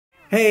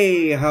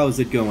Hey, how's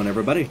it going,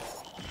 everybody?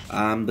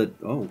 I'm the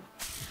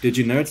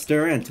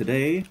Diginerdster, and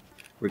today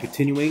we're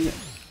continuing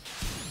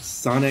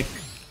Sonic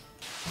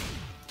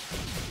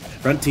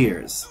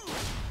Frontiers.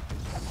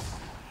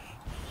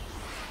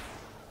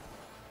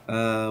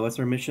 What's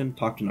our mission?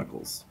 Talk to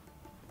Knuckles.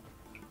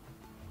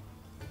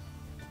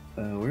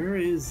 Where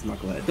is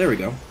Knucklehead? There we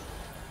go.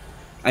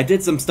 I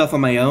did some stuff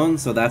on my own,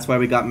 so that's why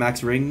we got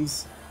max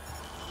rings.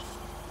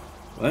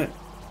 What?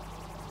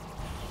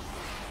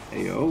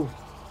 Hey yo.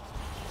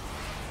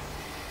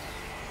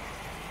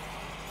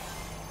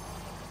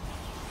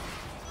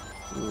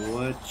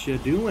 What you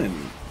doing?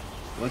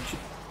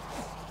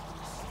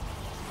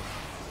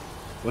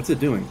 What's it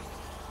doing?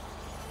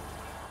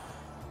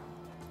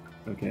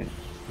 Okay.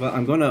 Well,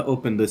 I'm gonna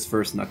open this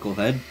first,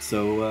 Knucklehead,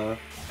 so,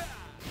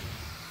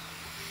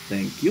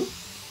 thank you.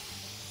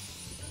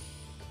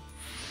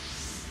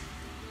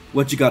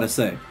 What you gotta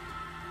say?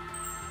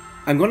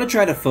 I'm gonna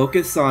try to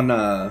focus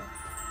on,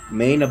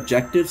 main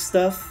objective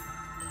stuff,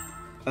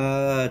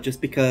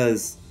 just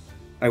because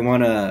I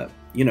wanna,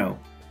 you know,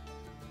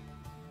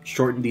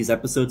 shorten these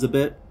episodes a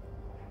bit.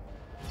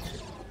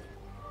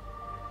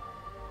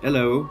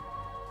 Hello.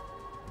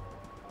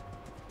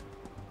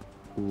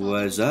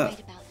 What's up?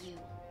 About you.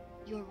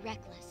 You're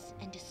reckless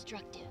and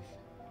destructive.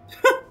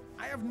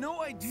 I have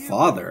no idea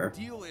Father. what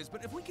the deal is,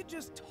 but if we could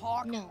just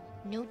talk.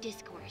 No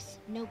discourse,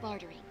 no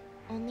bartering,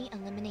 only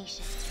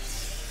elimination.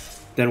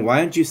 Then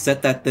why don't you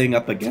set that thing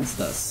up against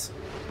us?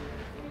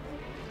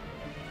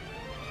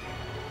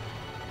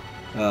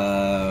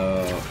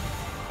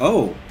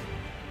 Oh.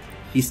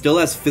 He still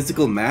has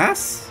physical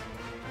mass?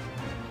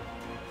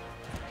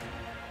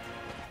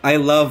 I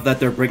love that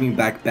they're bringing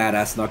back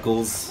badass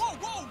Knuckles. Whoa,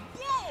 whoa,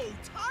 whoa!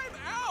 Time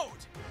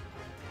out!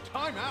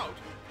 Time out?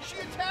 She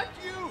attacked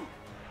you!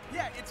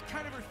 Yeah, it's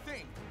kind of her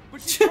thing,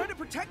 but she's trying to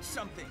protect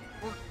something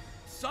or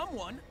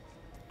someone.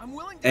 I'm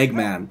willing to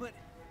Eggman. help, but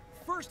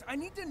first I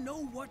need to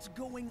know what's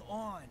going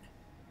on.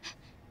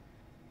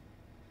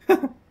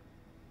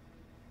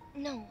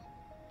 No,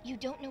 you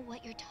don't know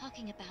what you're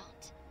talking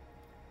about.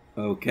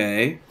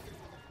 Okay.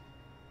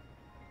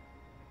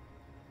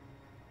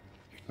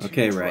 You're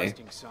Okay, too Ray.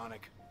 trusting,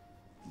 Sonic.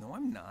 No,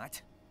 I'm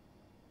not.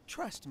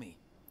 Trust me.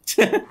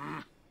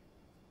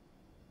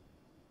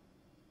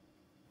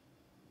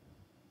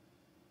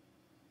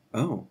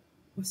 Oh,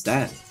 what's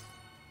that?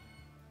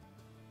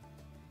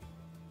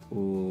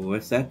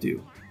 What's that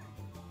do?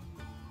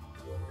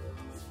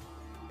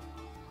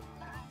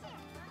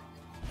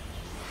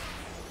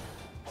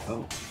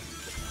 Oh.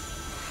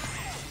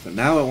 So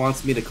now it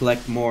wants me to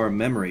collect more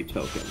memory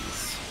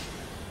tokens.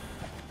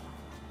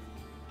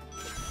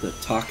 To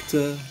talk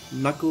to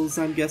Knuckles,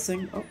 I'm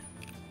guessing? Oh.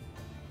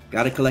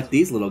 Gotta collect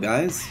these little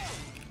guys.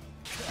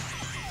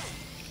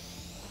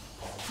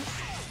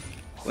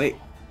 Wait.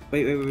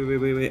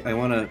 Wait. I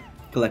wanna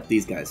collect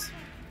these guys.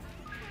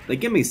 They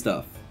give me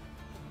stuff.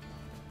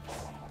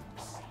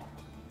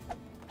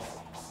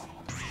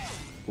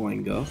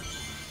 Boingo.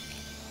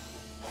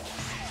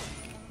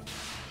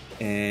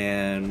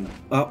 And...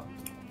 oh.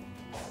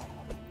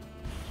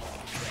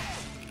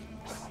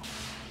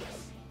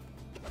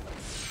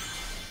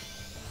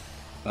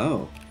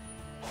 Oh.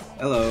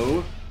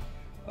 Hello.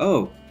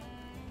 Oh.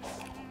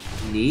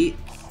 Neat.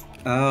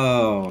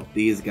 Oh,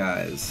 these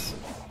guys.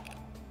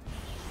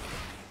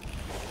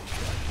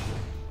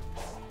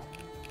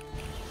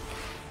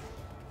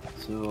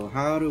 So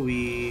how do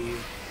we...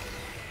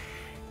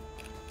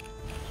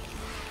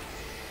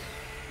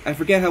 I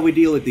forget how we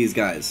deal with these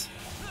guys.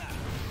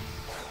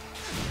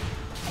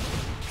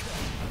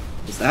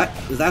 Is that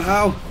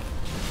how?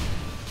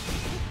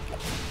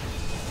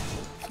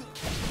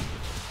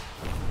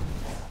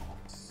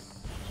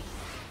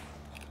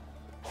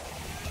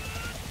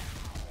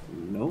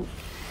 Nope.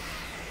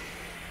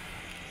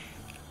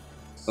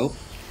 Oh.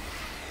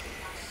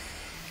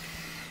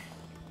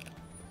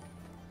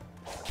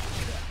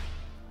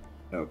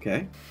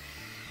 Okay.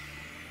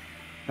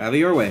 Have it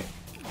your way.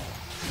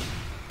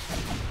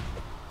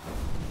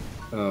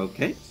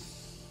 Okay.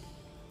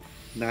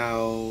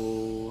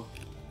 Now...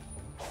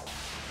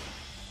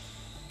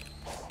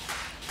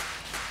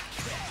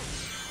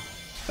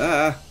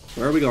 where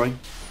are we going?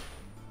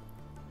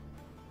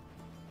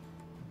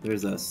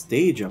 There's a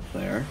stage up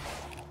there.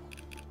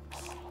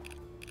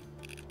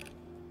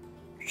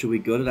 Should we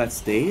go to that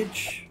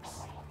stage?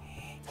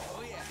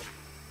 Oh yeah.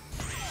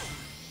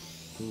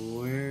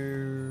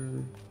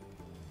 Where...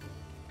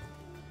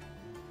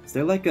 is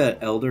there like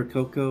a Elder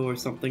Coco or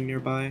something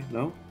nearby?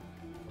 No?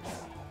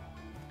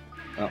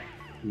 Oh,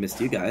 missed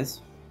you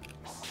guys.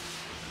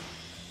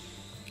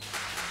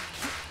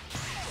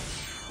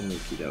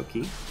 Okie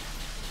dokie.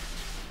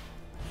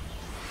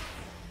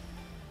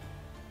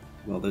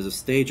 Well, there's a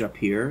stage up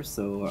here,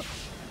 so...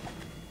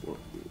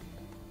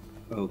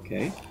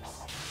 okay.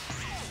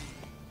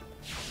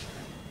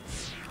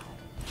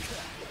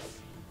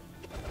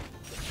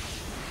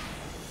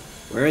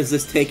 Where is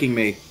this taking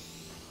me?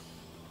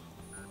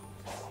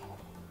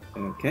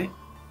 Okay.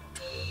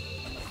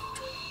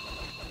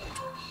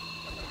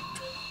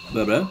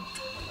 Bubba.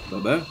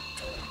 Bubba.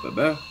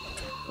 Bubba.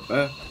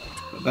 Bubba.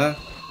 Ba-ba.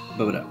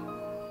 Ba-ba-da.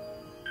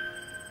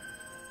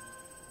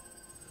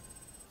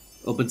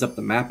 Opens up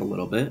the map a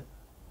little bit.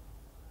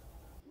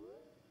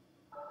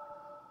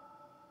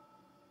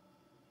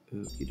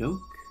 Okie doke.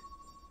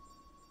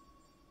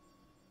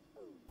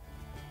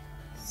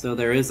 So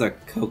there is a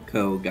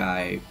Coco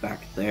guy back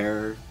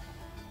there.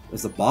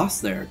 There's a boss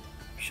there.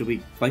 Should we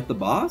fight the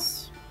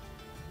boss?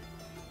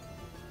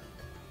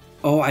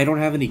 Oh, I don't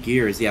have any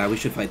gears. Yeah, we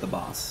should fight the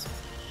boss.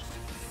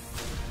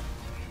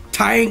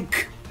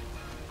 Tank!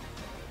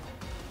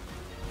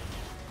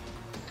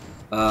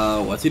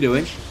 What's he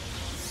doing?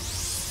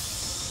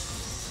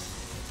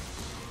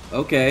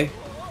 Okay.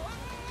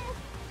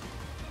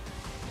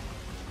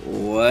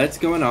 What's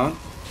going on?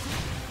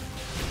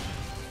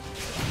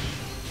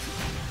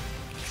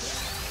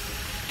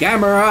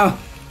 Camera!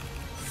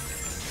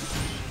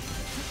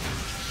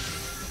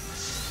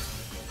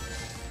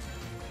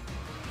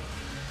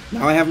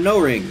 Now I have no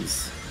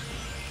rings.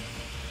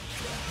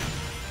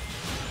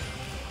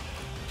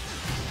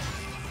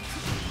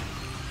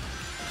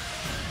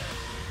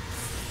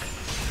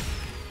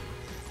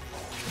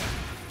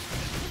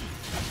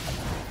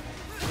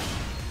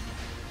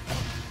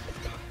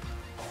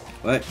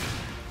 What?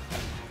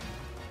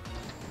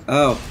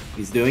 Oh,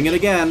 he's doing it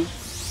again.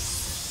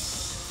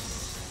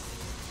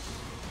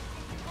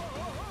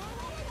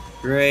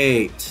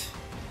 Great.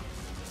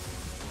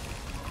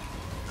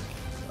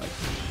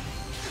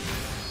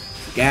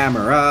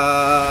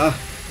 Gamera!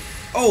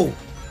 Oh!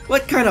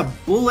 What kind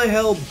of bullet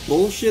hell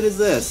bullshit is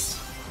this?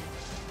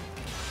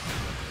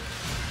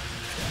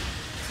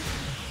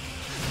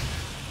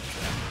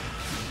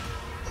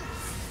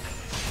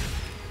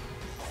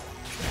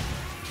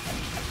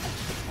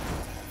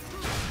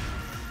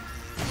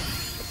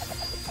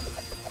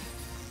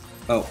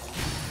 Oh.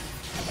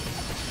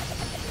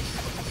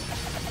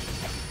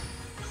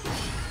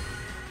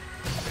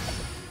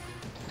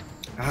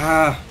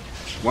 Ah!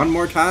 One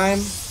more time?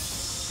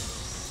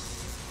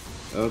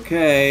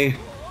 Okay.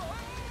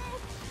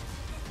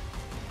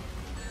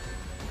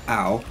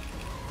 Ow.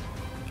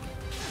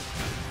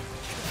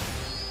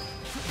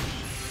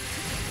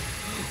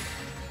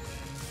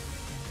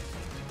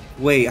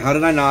 Wait, how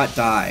did I not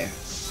die?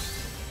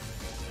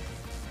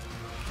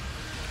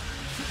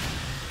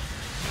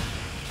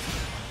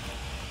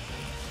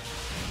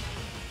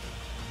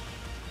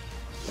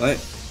 What?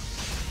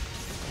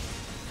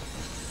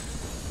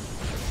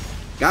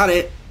 Got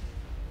it!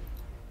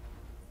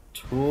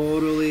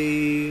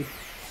 Totally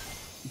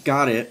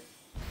got it.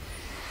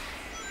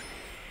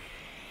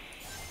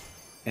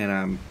 And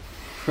I'm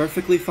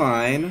perfectly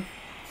fine.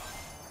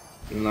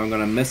 Even though I'm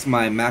gonna miss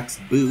my max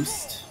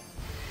boost.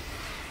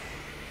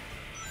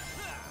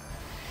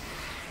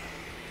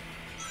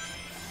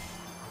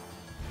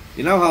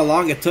 You know how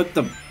long it took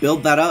to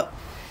build that up?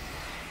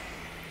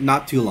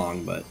 Not too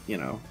long, but, you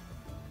know.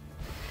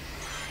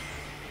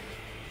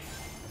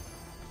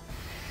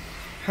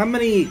 How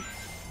many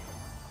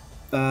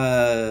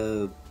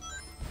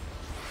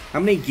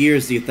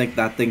gears do you think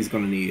that thing's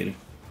gonna need?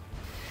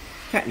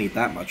 Can't need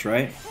that much,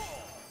 right?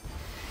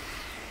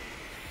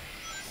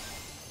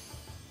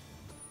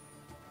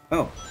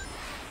 Oh,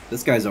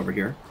 this guy's over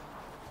here.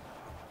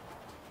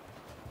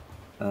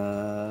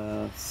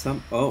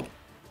 Oh.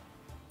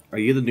 Are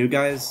you the new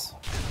guys?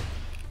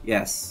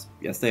 Yes.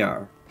 Yes, they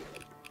are.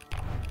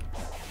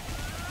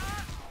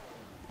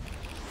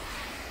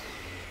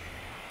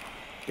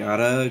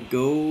 Gotta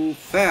go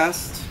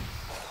fast.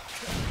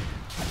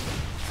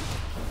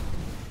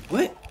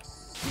 What?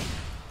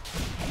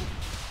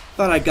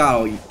 Thought I got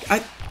all you.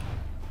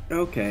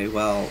 Okay,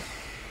 well.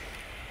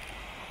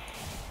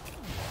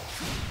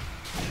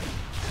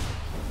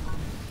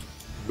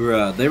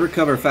 Bruh, they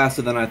recover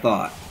faster than I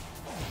thought.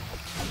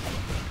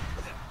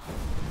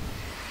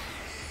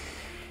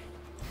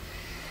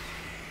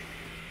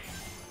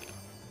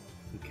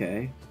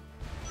 Okay.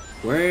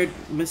 Where'd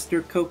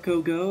Mr.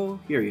 Coco go?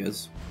 Here he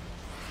is.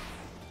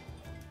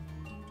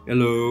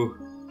 Hello.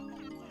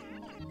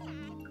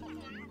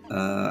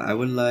 I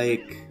would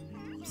like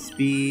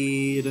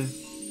speed.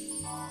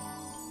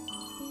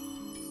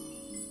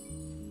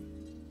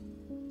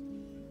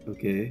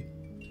 Okay.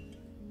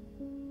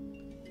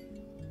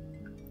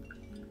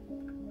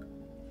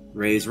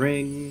 Raise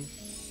ring.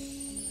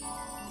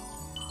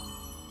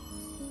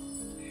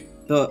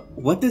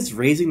 What does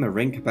raising the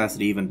ring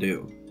capacity even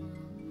do?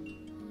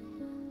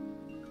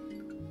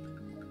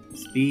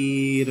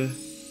 Speed.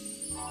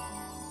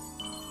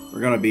 We're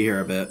gonna be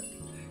here a bit.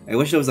 I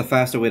wish there was a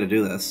faster way to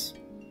do this.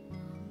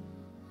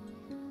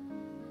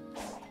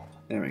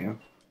 There we go.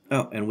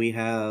 Oh, and we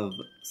have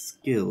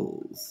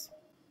skills.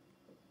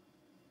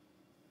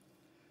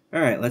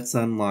 Alright, let's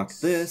unlock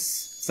this.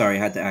 Sorry, I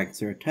had to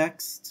answer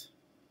text.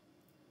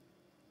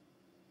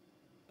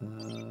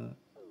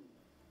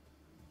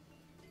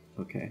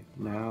 Okay,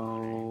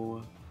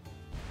 now...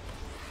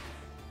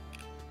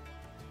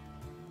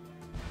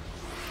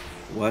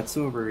 What's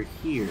over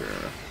here?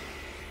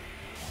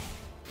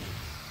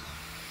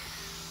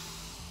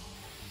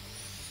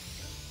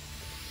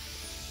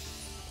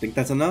 Think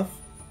that's enough?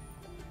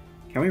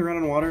 Can we run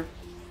on water?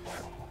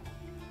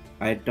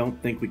 I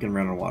don't think we can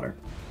run on water.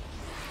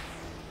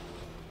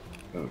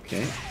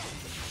 Okay.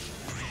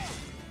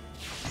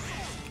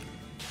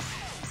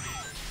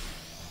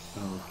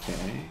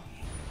 Okay.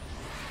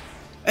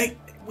 Hey,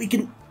 we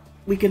can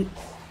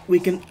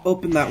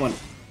open that one.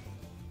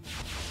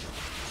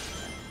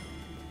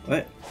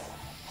 What?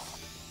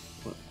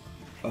 What?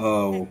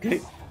 Oh, okay.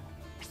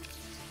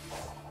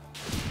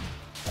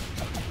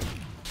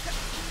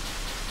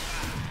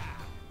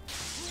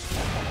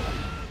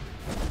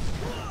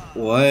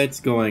 What's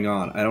going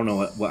on? I don't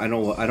know what I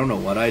don't know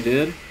what I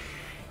did,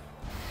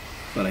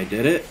 but I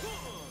did it.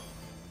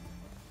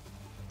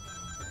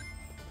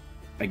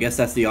 I guess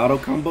that's the auto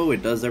combo.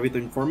 It does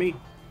everything for me.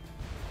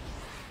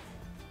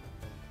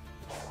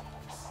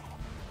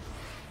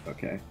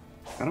 Okay.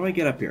 How do I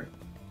get up here?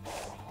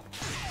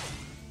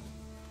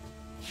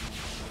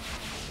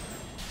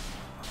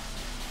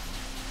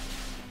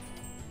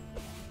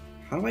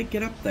 How do I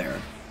get up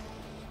there?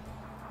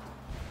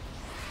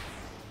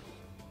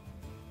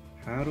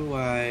 How do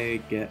I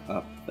get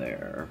up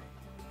there?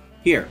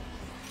 Here.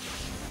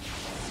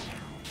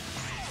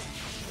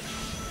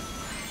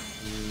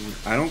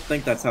 I don't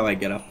think that's how I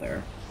get up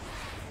there.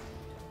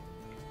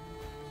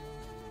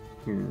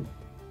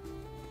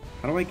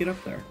 How do I get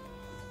up there?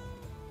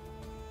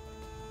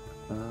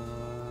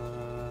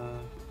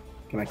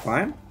 Can I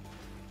climb?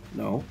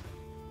 No.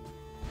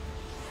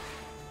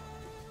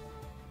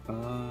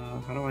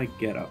 How do I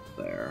get up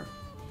there?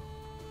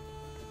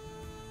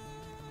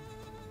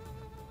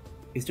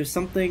 Is there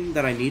something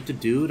that I need to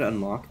do to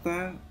unlock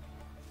that?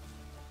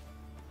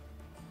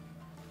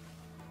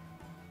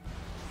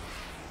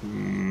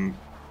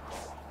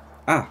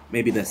 Ah,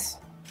 maybe this.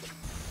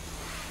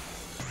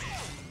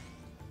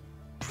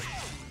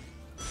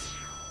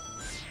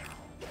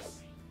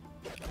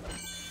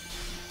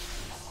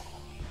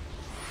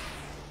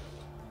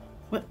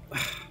 What?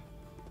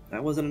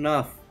 That wasn't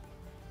enough.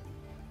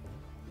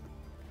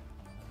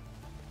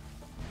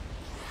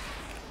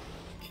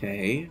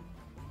 Okay.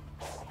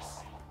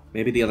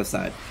 Maybe the other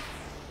side.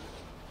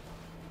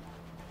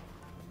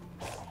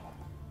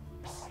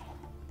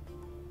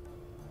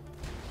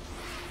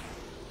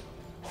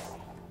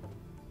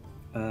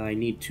 I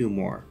need 2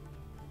 more.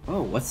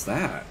 Oh, what's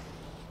that?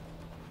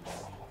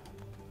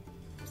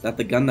 Is that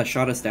the gun that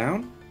shot us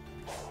down?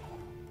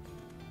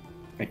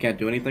 I can't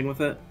do anything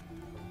with it?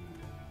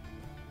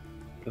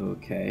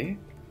 Okay.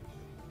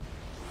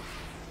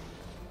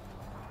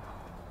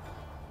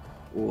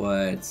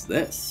 What's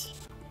this?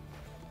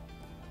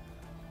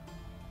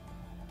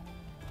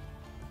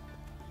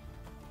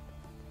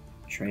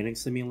 Training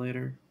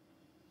simulator?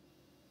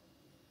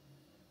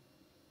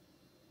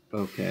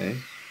 Okay.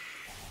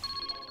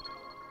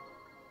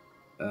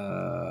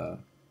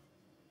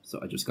 So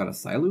I just gotta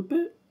Psyloop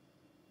it?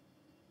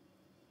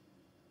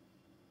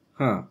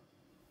 Huh.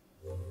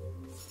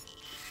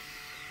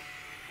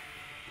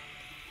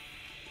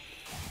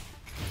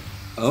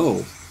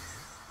 Oh.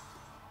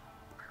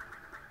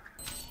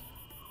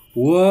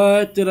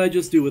 What did I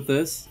just do with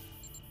this?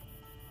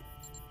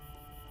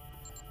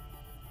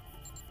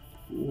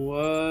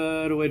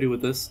 What do I do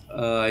with this?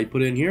 I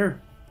put it in here.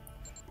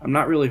 I'm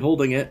not really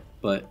holding it,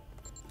 but...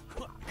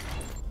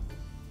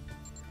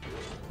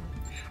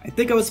 I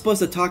think I was supposed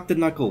to talk to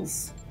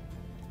Knuckles.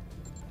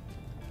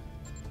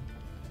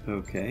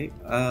 Okay,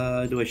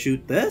 do I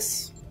shoot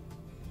this?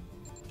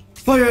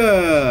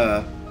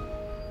 Fire!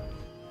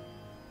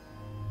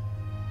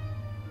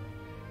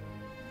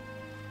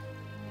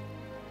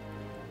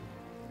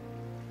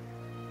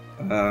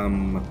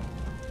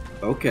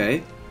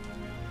 Okay.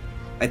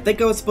 I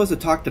think I was supposed to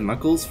talk to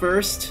Knuckles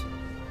first.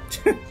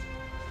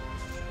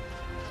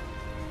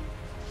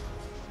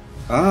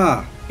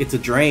 Ah, it's a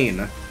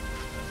drain.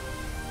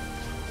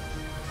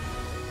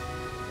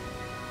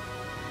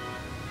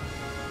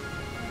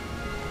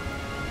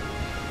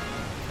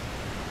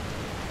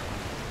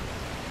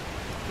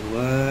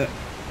 What?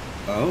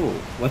 Oh,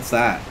 what's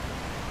that?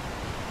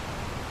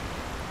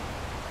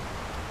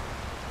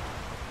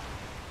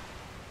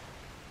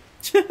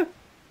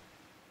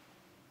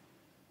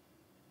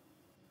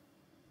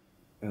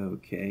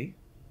 Okay.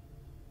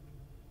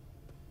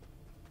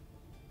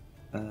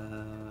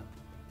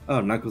 Oh,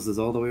 Knuckles is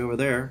all the way over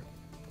there.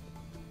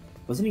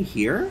 Wasn't he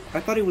here? I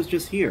thought he was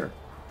just here.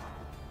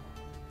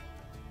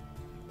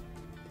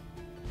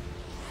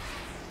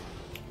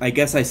 I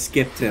guess I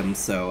skipped him,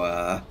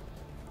 so,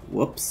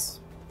 whoops.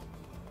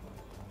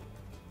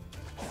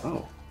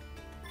 Oh.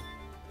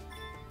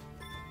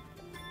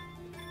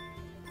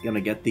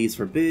 Gonna get these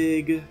for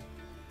big.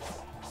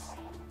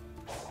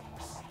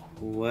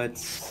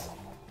 What's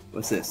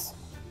this?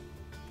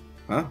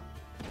 Huh?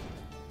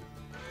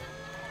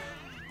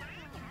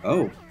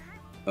 Oh.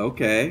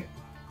 Okay.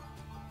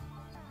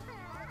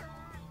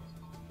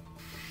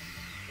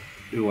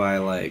 Do I,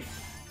 like...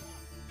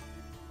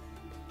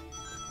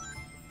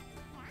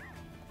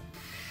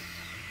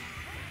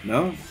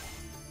 No?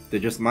 They're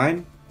just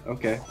mine?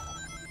 Okay.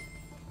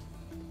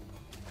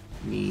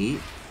 Neat.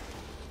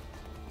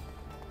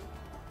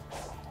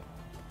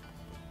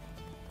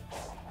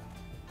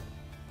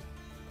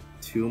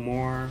 Two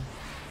more.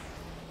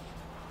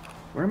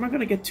 Where am I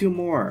gonna get 2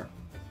 more?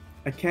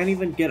 I can't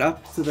even get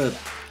up to the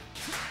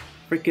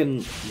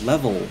freaking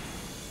level.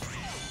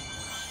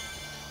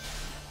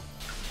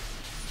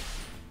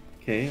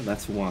 Okay,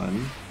 that's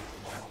 1.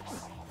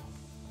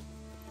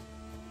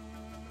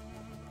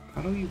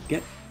 How do you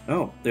get...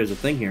 Oh, there's a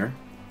thing here.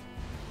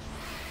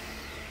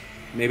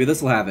 Maybe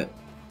this will have it.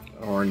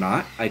 Or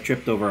not. I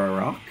tripped over a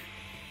rock.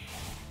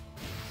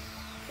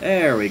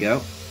 There we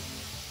go.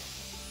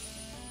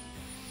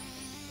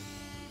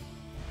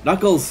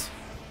 Knuckles!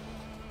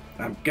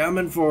 I'm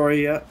coming for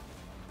you.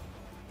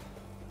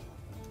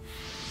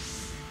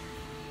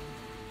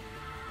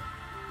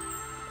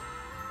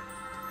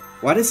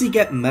 Why does he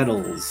get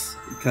medals?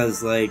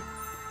 Because, like,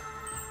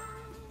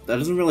 that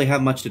doesn't really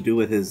have much to do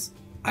with his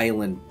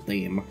island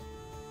theme.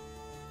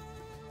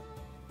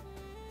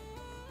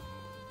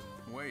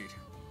 Wait,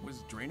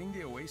 was draining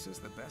the oasis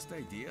the best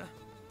idea?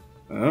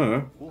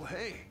 Well,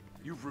 hey,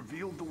 you've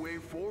revealed the way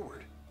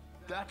forward.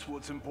 That's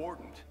what's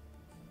important.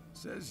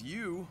 Says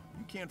you.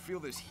 You can't feel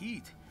this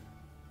heat.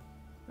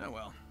 Oh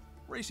well.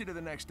 Race you to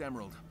the next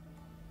emerald.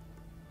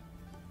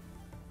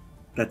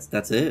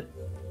 That's it?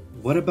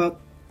 What about...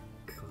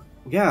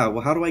 Yeah,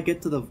 well, how do I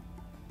get to the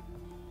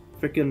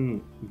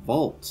frickin'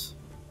 vault?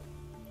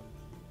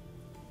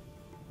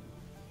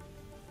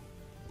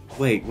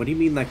 Wait, what do you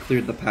mean that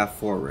cleared the path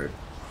forward?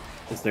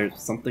 Is there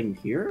something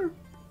here?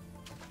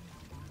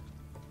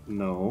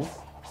 No.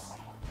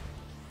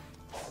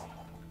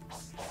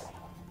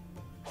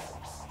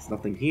 There's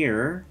nothing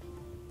here.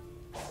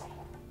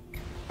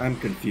 I'm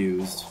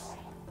confused.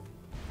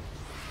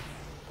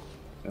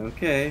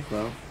 Okay,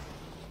 well...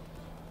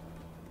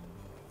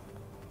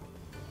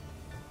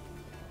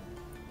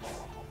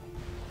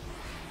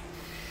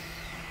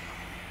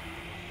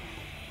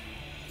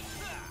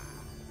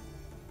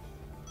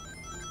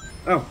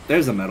 Oh,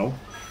 there's a medal.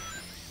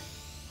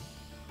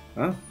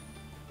 Huh?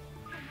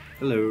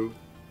 Hello.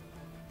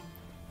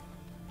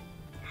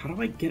 How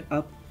do I get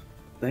up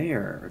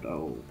there,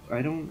 though?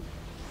 I don't...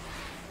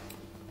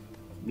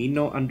 Me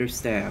no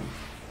understand.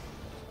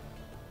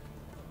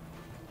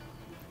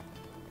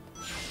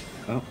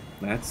 Oh,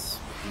 that's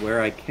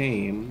where I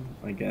came,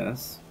 I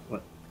guess.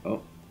 What?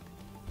 Oh.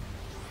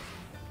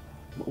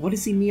 What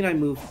does he mean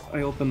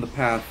I opened the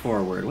path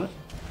forward? What?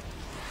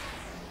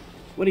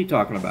 What are you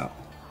talking about?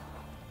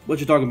 What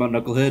you talking about,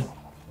 Knucklehead?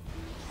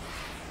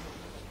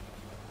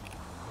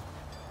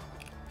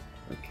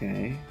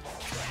 Okay.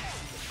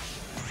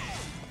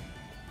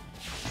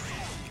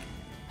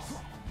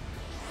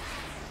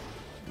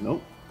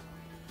 Nope.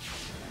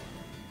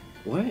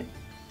 What?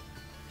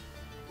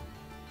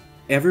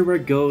 Everywhere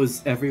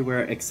goes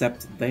everywhere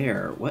except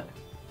there. What?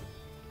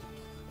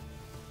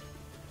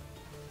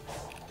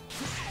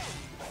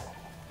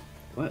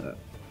 What?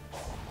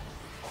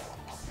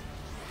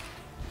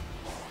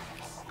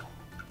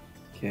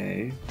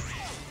 Okay.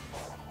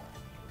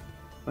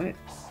 What?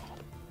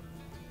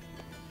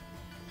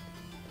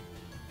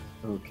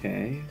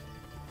 Okay.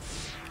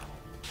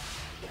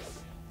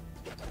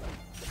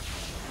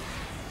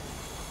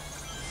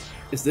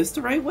 Is this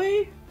the right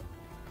way?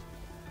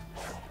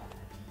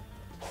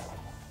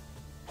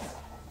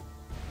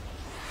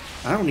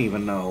 I don't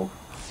even know.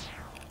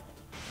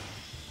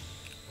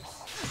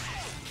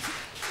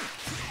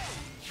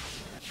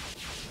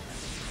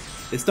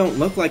 This don't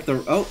look like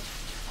the... Oh!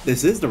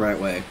 This is the right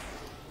way.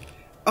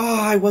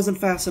 Oh, I wasn't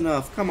fast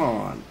enough. Come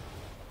on.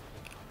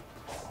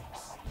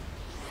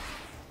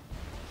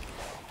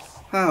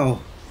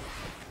 How?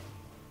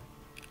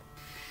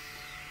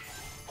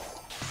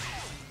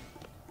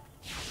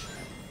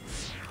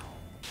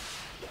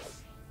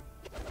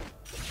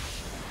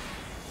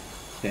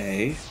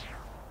 Okay.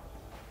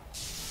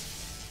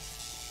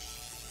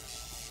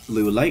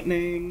 Blue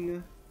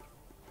lightning.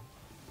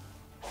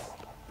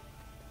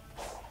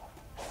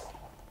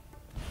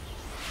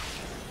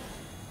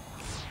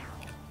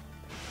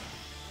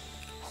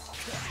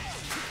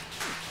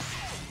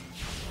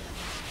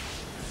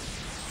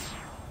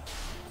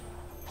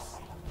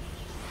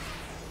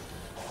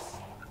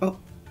 Oh.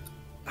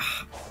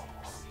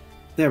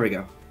 There we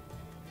go.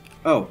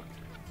 Oh.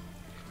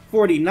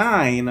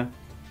 49?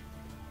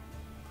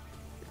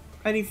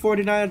 I need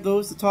 49 of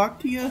those to talk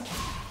to you?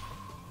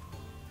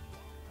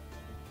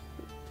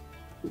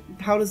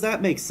 How does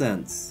that make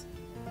sense?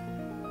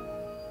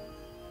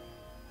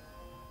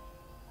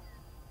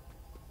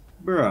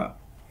 Bruh.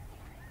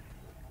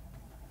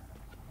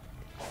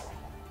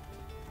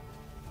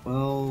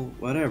 Well,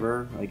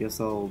 whatever. I guess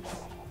I'll...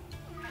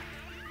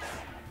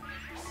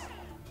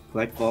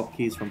 collect vault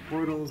keys from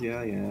portals,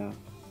 yeah.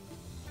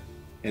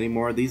 Any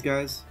more of these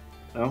guys?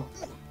 No?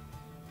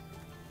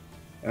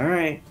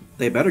 Alright.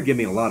 They better give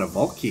me a lot of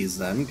vault keys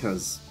then,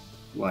 cause,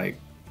 like,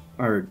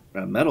 or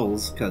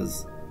medals,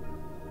 cause,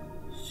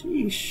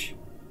 sheesh.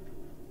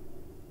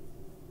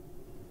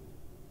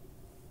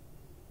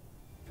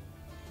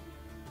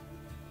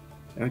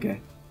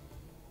 Okay.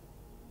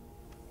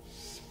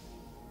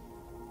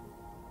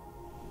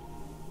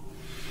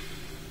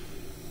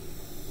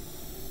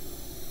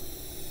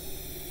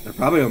 They're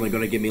probably only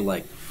gonna give me,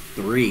 like,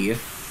 3.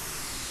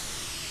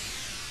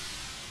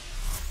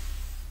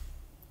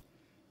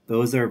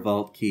 Those are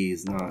vault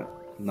keys, not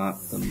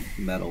the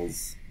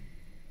medals.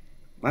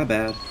 My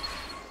bad.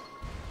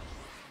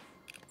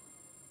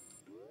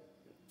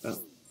 Oh.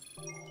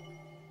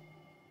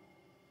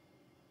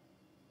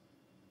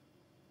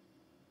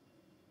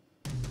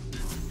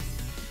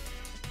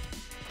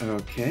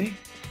 Okay.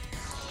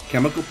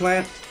 Chemical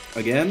plant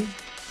again.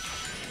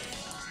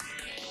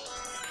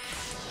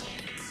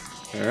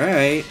 All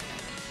right.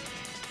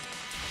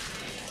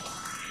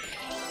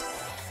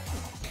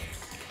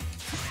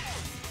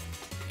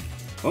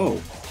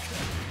 Oh.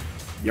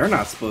 You're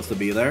not supposed to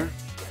be there.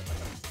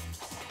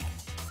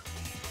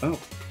 Oh.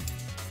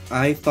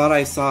 I thought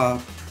I saw...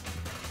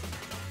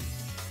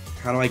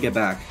 How do I get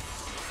back?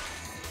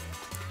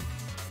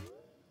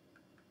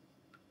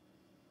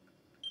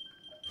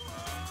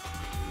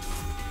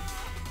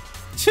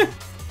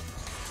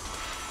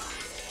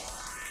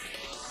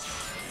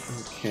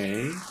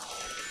 Okay.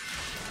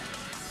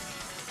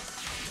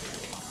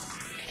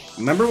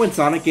 Remember when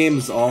Sonic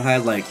games all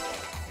had, like,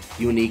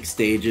 unique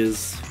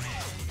stages?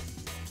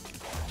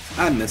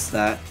 I miss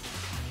that.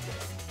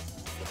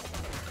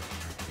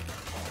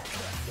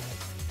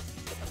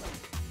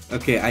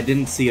 Okay, I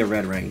didn't see a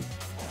red ring.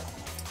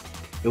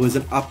 It was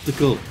an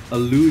optical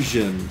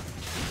illusion.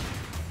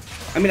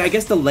 I mean, I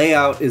guess the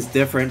layout is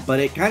different, but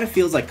it kind of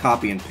feels like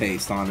copy and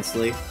paste,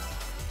 honestly.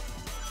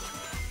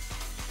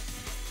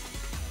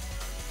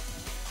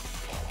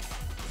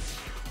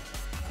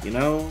 You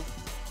know?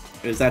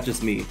 Or is that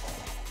just me?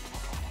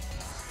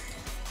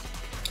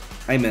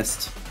 I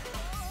missed.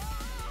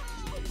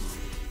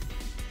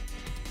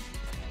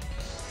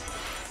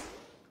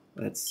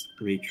 Let's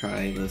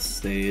retry this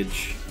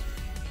stage.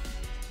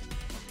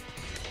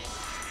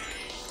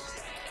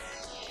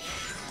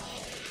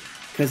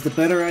 Because the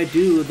better I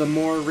do, the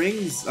more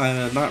rings,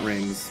 not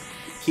rings,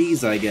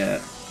 keys I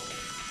get.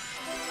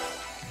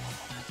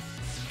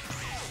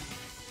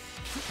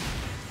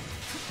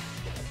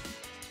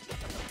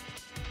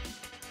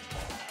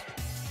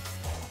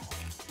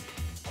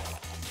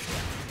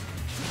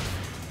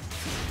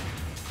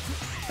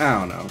 I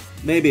don't know.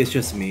 Maybe it's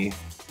just me. It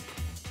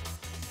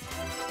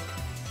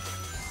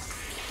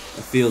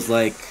feels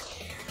like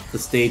the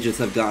stages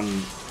have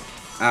gotten...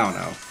 I don't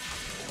know.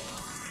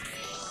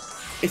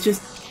 It's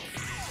just...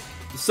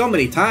 so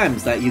many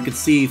times that you could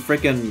see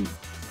frickin'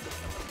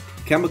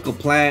 Chemical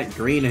Plant,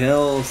 Green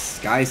Hill,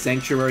 Sky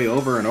Sanctuary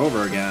over and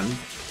over again.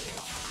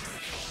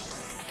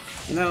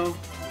 You know?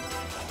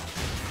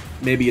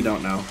 Maybe you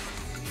don't know.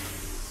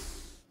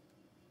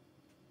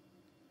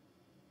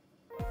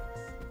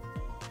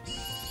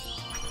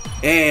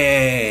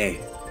 Hey!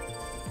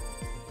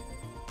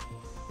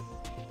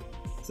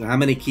 So how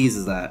many keys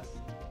is that?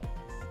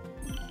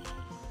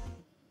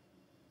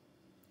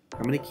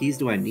 How many keys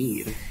do I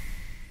need?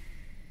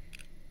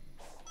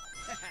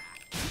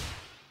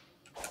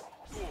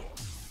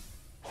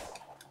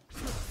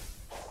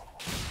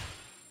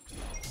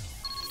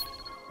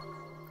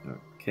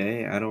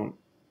 Okay, I don't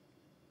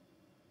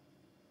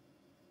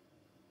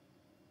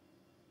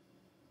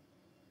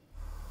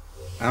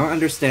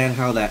understand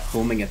how that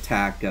homing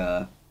attack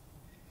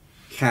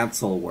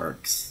cancel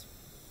works.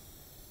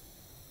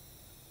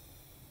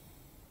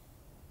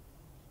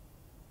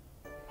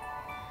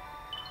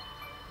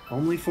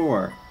 Only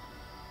 4.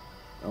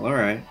 Well,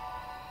 alright.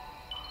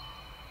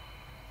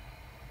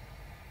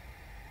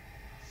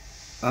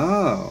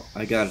 Oh,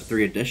 I got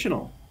 3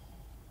 additional.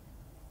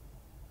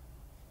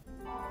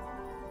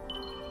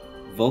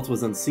 Vault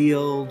was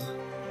unsealed.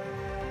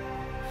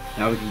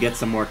 Now we can get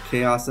some more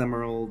Chaos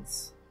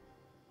Emeralds.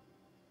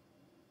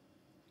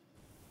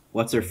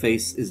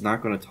 What's-her-face is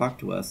not going to talk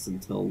to us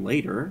until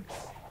later,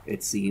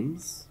 it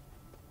seems.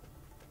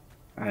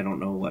 I don't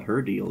know what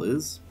her deal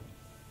is.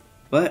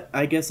 But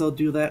I guess I'll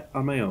do that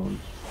on my own.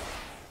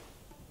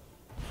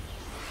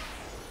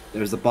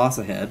 There's a boss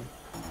ahead.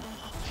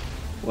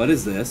 What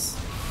is this?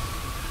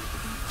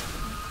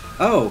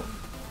 Oh!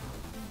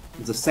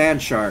 It's a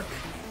sand shark.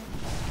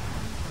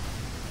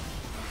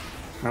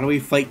 How do we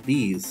fight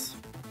these?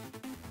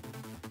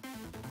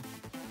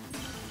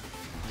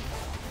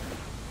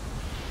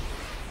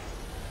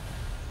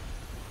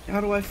 How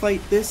do I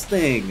fight this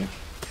thing?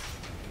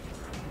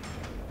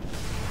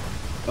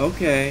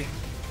 Okay.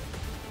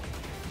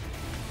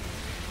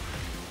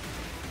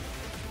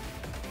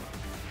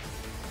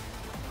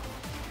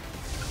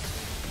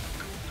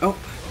 Oh.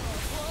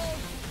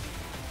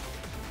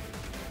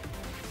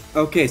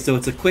 Okay, so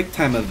it's a quick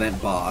time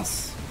event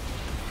boss.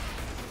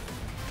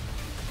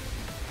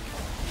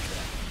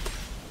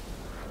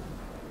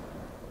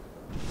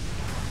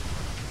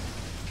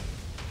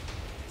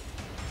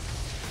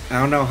 I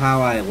don't know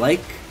how I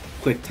like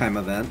quick time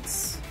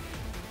events.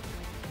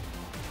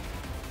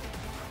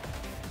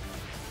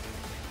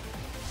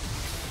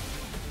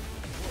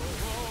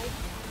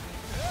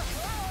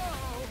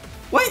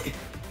 What?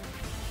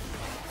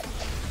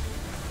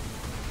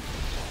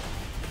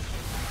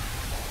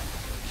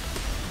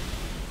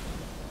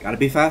 Gotta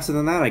be faster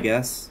than that, I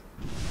guess.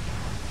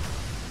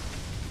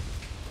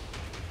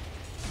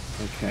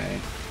 Okay.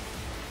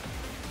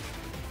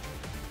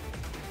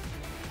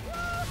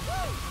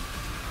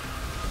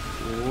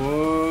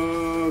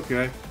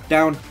 Okay.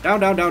 Down, down,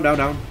 down, down, down,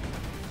 down.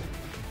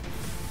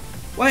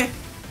 Wait,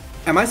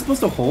 am I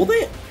supposed to hold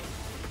it?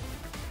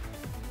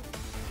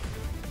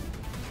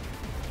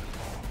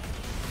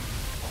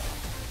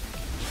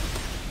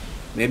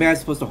 Maybe I'm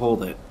supposed to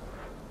hold it.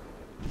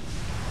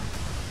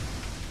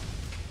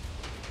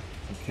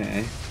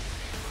 Okay.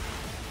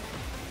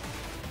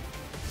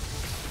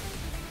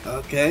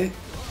 Okay.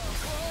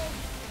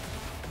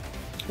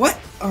 What?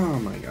 Oh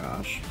my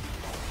gosh.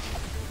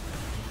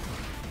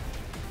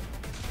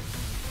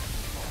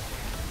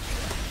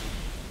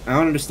 I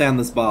don't understand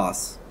this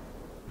boss.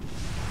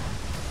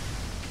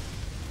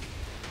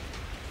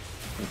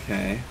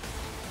 Okay.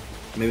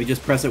 Maybe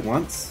just press it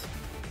once.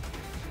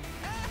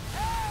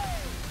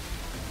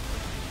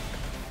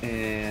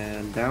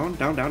 And down,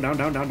 down, down, down,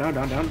 down, down, down,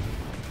 down, down.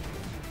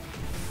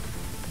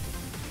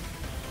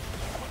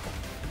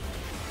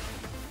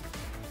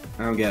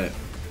 I don't get it.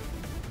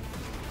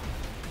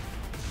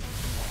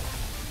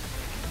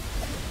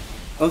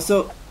 Oh,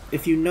 so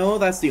if you know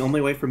that's the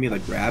only way for me to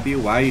grab you,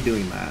 why are you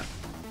doing that?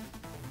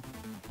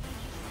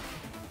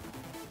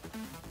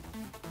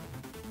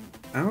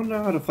 I don't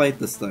know how to fight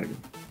this thing.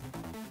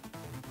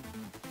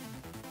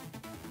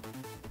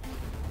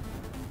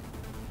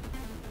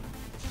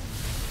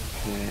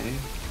 Okay.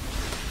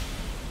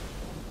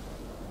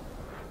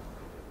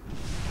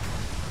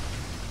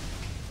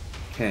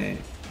 Okay.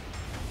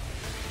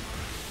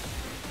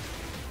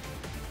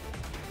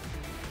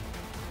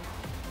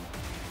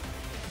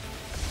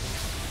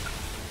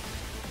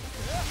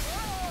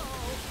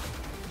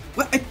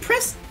 What? I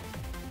pressed...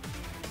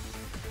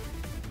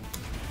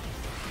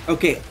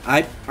 Okay,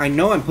 I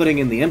know I'm putting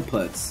in the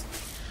inputs.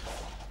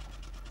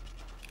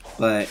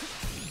 But...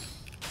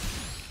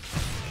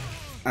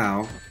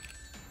 Ow.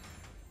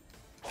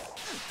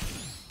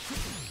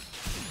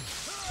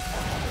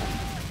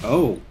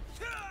 Oh.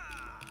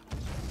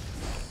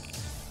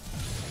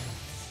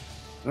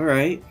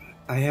 Alright.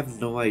 I have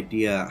no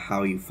idea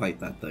how you fight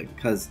that thing,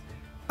 because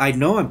I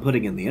know I'm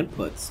putting in the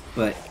inputs,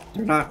 but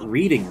they're not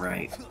reading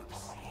right.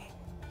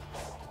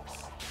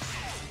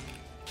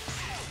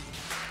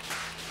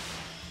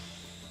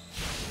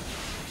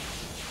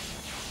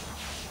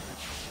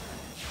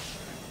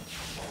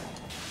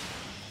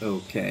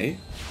 Okay.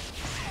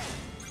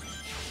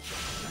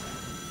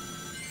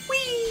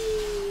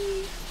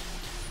 Whee!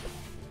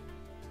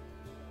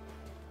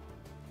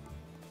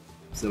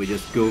 So we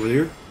just go over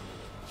here.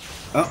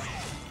 Oh.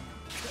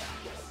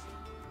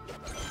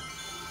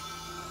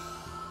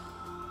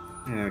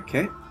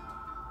 Okay.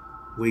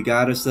 We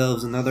got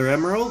ourselves another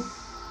emerald.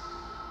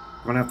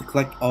 We're gonna have to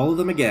collect all of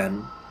them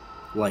again.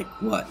 Like,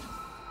 what?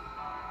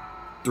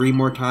 3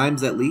 more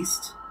times at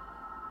least?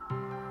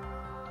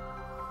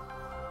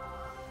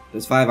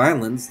 There's 5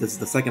 islands. This is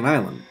the 2nd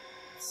island.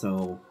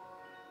 So,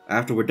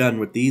 after we're done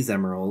with these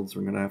emeralds,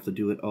 we're gonna have to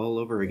do it all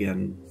over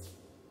again.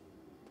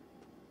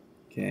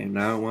 Okay,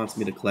 now it wants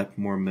me to collect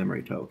more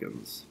memory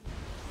tokens.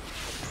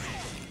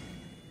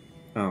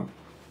 Oh.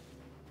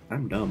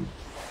 I'm dumb.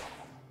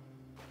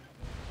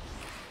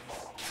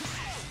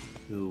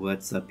 Ooh,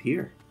 what's up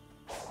here?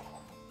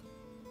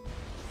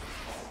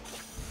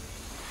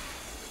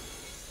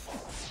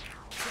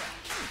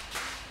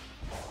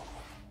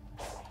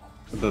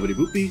 Bubbity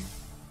boopy.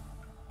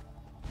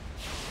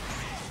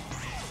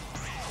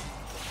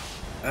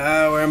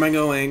 Where am I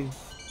going?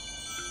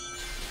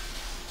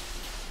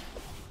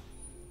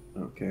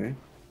 Okay.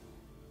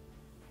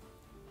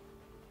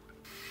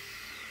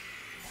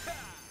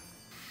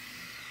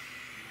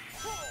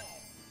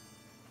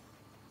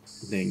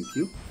 Thank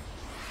you.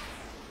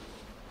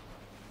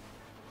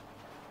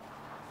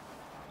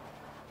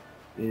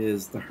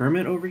 Is the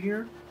hermit over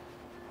here?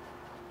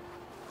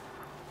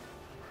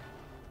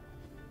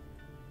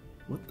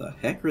 What the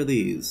heck are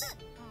these?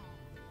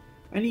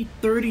 I need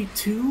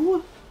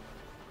 32?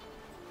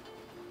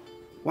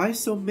 Why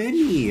so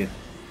many?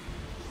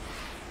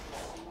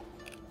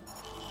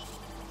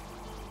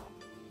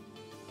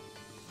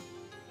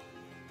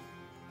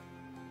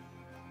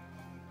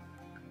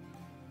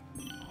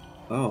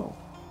 Oh.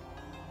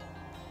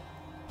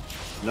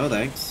 No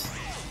thanks.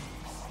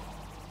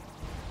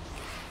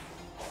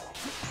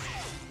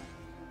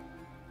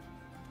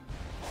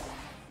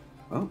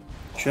 Oh,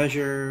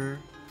 treasure.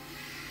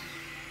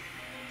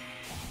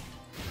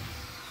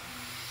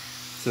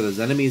 So there's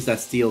enemies that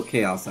steal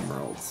Chaos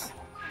Emeralds.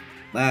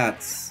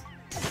 That's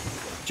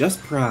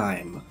just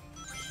prime.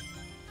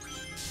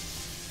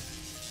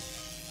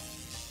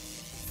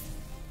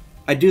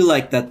 I do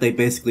like that they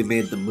basically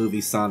made the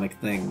movie Sonic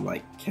thing,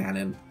 like,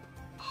 canon.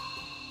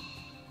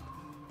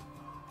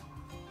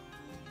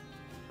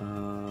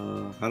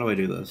 How do I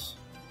do this?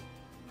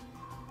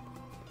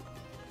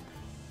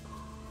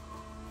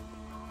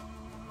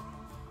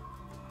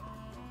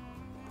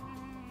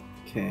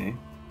 Okay.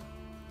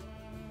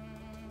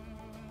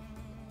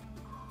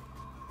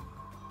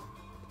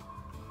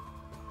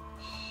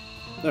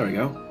 There we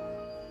go.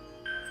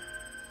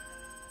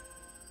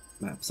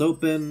 Map's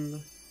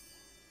open.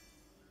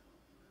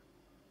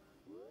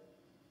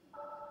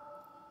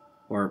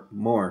 Or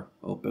more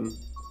open.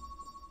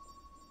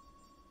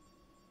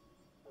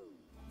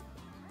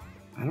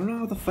 I don't know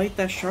how to fight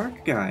that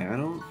shark guy. I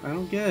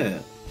don't get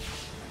it.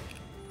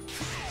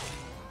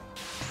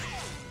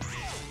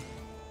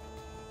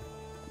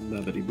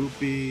 Nubbity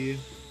boopy.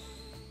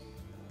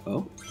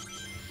 Oh.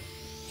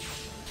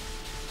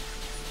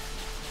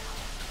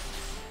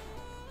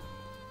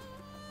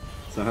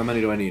 So how many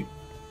do I need?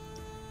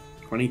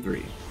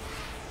 23.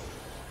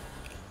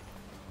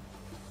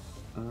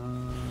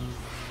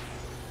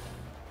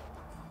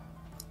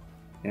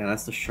 Yeah,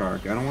 that's the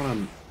shark. I don't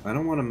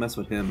want to mess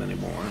with him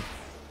anymore.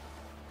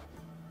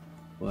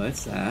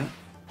 What's that?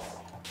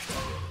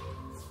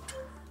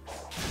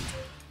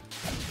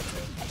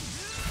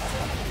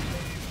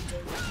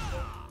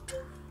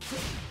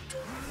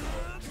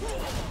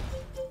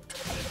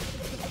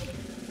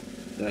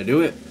 Did I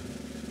do it?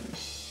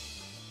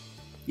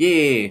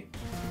 Yeah.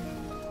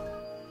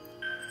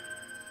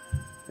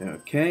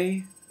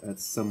 Okay,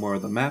 that's some more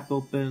of the map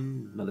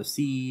open. Another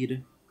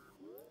seed.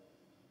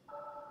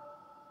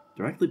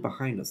 Directly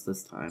behind us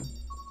this time.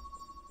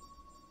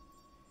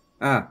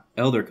 Ah,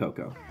 Elder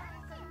Coco.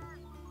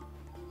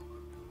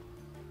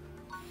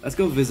 Let's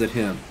go visit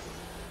him.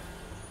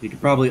 He could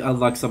probably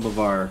unlock some of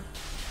our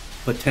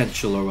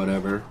potential or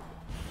whatever.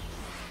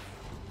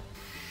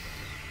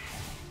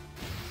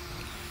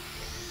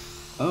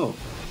 Oh.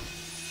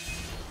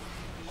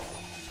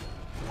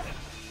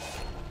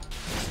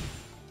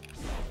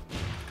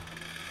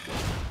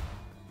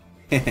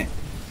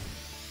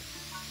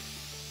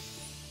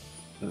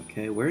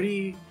 Okay, where do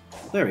you...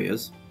 There he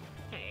is.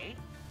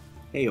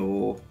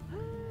 Hey-oh.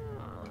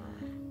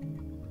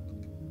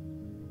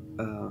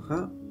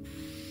 Uh-huh.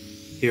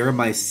 Here are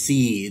my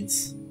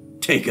seeds.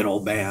 Take it,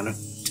 old man.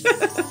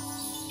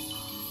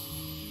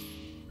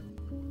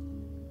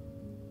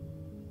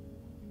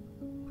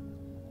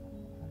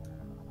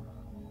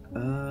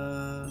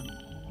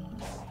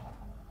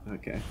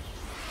 Okay.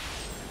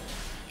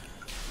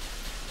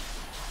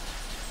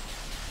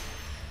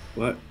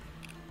 What?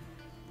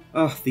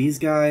 Oh, these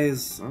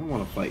guys... I don't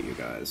want to fight you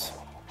guys.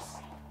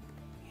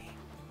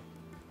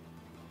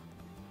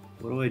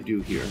 What do I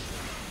do here?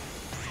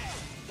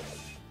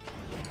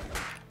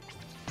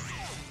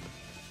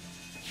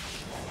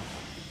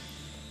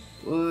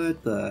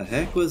 What the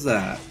heck was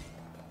that?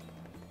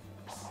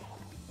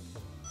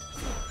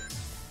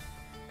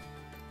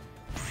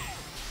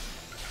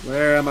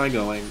 Where am I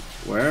going?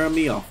 Where am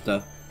I off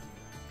to?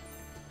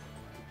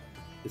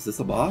 Is this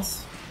a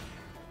boss?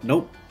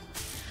 Nope.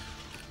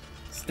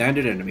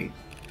 Standard enemy.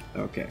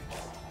 Okay.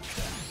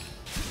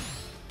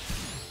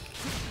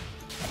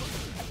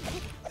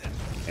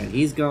 And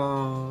he's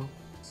gone.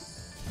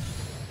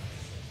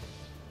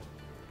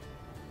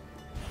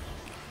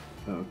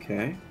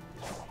 Okay.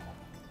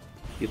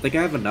 You think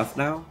I have enough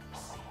now?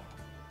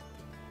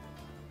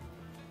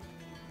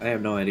 I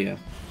have no idea.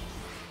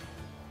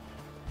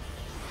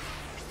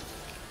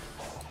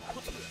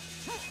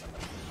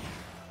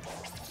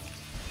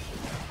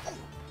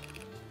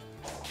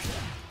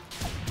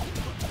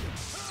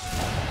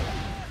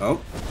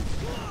 Oh.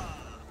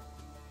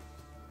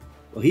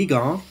 Well, he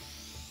gone.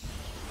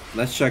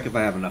 Let's check if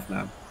I have enough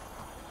now.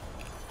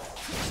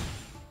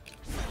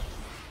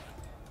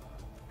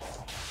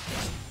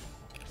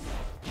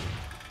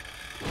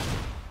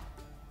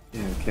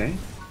 Okay.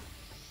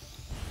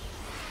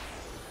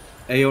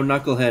 Hey, yo,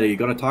 Knucklehead, are you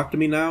gonna talk to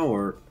me now,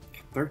 or...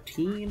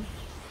 13?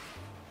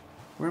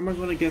 Where am I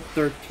gonna get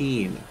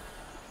 13?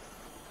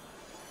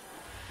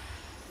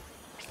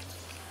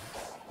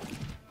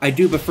 I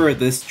do prefer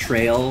this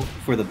trail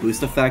for the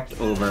boost effect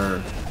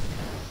over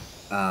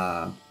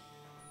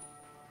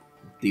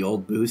the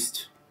old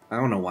boost. I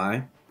don't know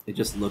why. It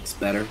just looks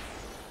better.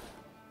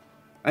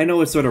 I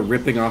know it's sort of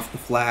ripping off the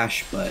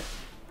Flash, but...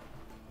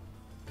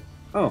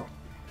 Oh.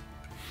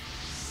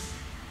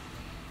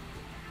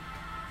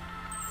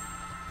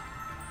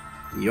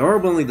 You're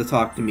willing to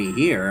talk to me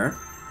here.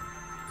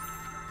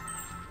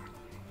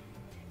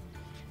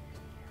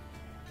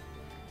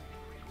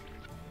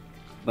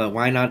 But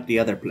why not the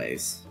other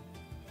place?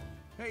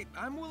 Hey,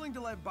 I'm willing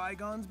to let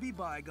bygones be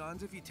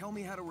bygones if you tell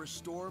me how to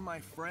restore my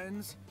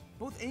friends.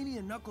 Both Amy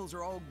and Knuckles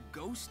are all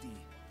ghosty.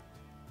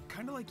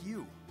 Kinda like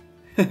you.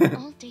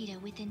 All data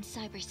within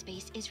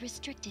cyberspace is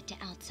restricted to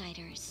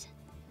outsiders.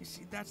 You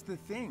see, that's the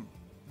thing.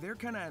 They're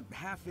kinda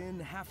half in,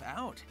 half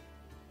out.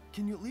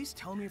 Can you at least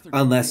tell me if they're...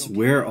 Unless okay?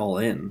 we're all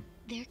in.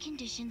 Their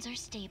conditions are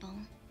stable.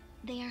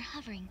 They are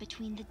hovering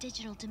between the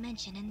digital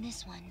dimension and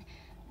this one,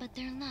 but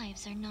their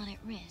lives are not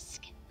at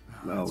risk.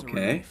 That's a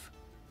Okay. relief.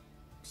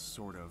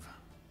 Sort of.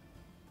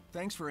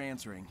 Thanks for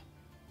answering.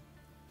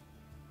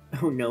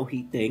 Oh no,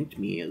 he thanked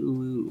me.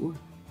 Ooh.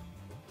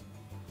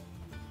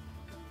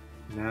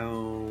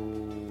 Now...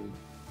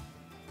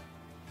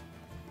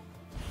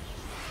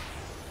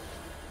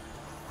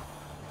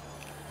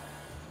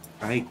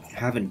 I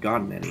haven't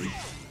gotten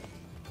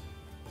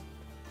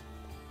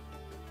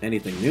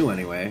anything new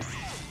anyway.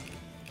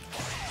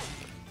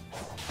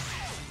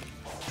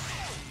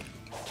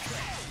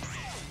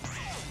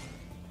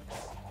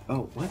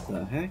 Oh, what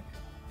the heck?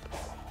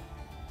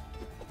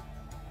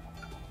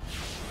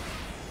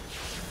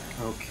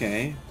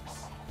 Okay.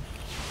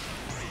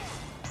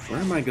 Where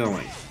am I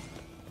going?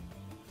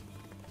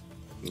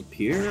 Up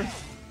here?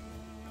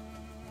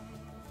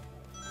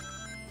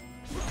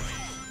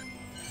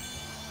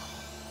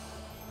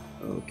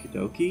 Okie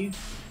dokie.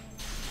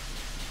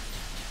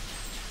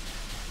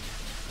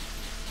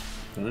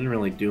 That didn't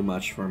really do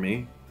much for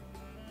me.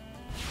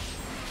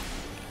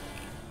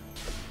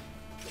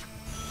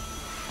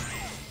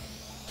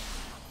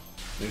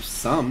 There's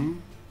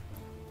some.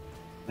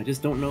 I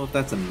just don't know if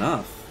that's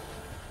enough.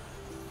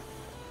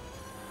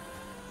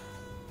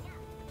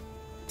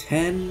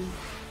 10.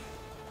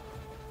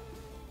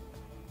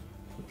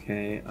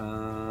 Okay,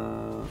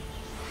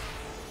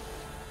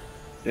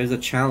 there's a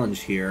challenge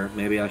here.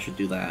 Maybe I should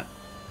do that.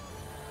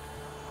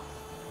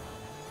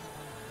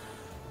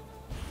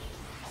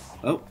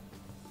 Oh.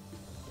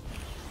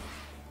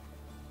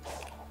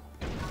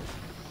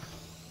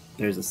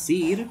 There's a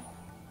seed.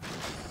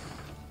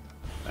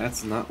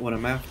 That's not what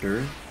I'm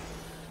after.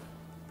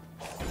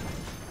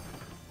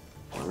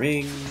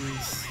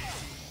 Rings.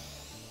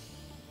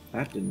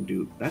 That didn't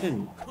do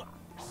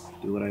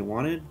what I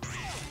wanted.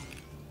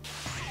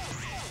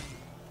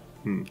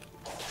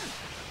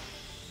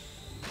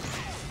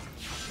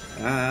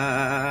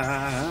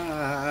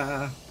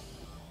 Ah.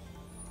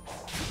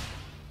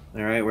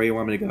 Alright, where you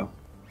want me to go?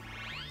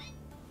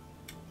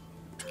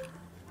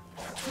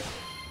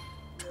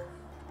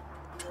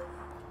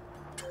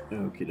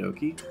 Okie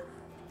dokie.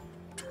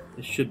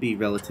 This should be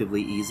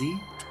relatively easy.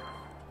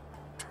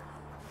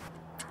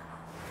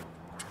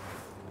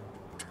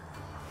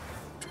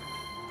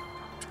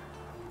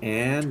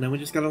 And then we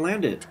just gotta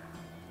land it.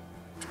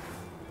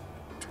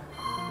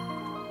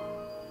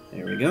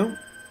 There we go.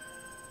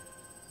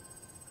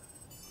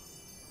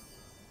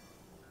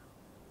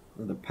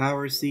 Another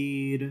power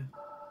seed.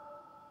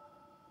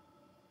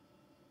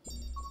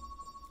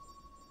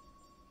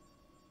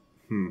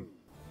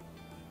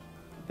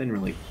 Didn't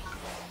really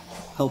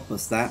help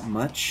us that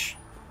much.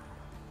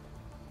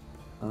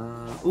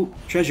 Oh,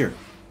 treasure.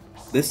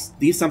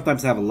 These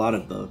sometimes have a lot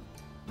of the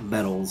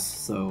metals,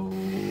 so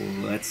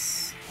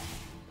let's...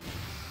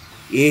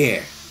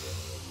 Yeah!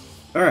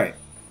 Alright.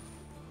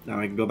 Now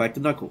I can go back to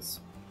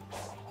Knuckles.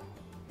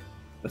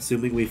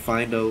 Assuming we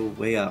find a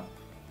way up.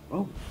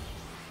 Oh,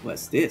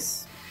 what's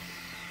this?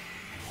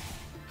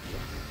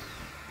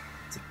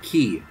 It's a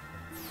key.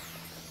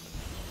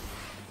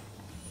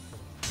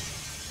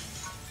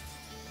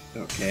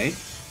 Okay.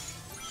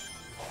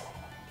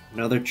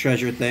 Another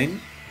treasure thing.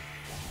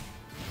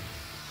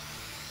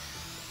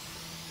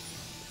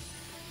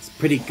 It's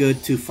pretty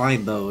good to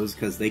find those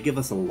because they give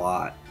us a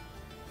lot.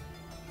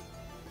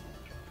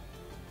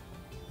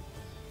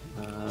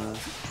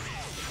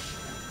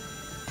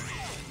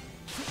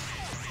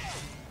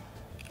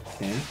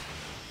 Okay.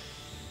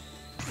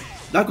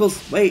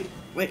 Knuckles, wait.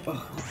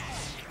 Oh,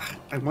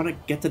 I want to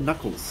get to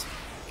Knuckles.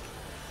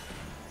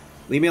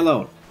 Leave me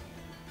alone.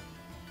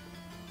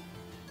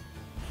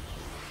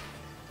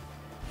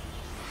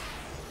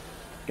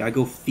 Gotta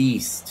go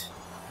feast.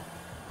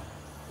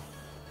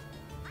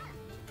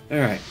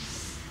 Alright.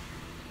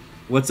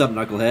 What's up,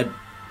 Knucklehead?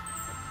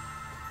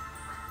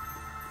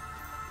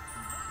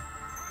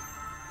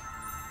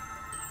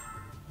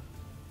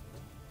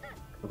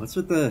 What's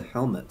with the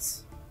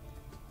helmets?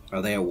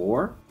 Are they at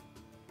war?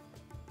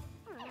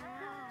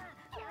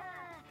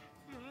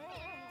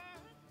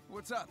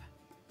 What's up?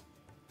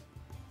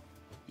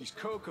 These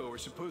Coco are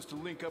supposed to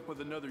link up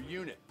with another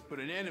unit, but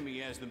an enemy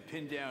has them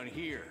pinned down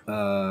here.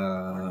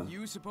 Aren't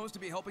you supposed to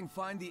be helping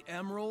find the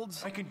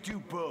emeralds? I can do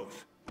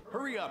both.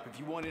 Hurry up if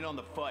you want in on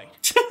the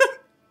fight.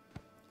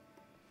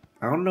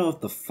 I don't know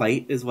if the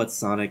fight is what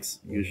Sonic's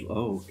usually...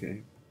 Oh,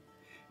 okay.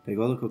 Take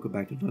all the Coco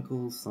back to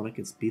Knuckles. Sonic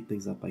can speed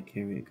things up by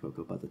carrying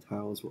Coco, but the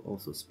towels will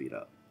also speed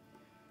up.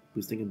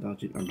 Boosting and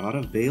dodging are not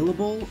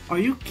available? Are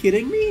you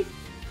kidding me?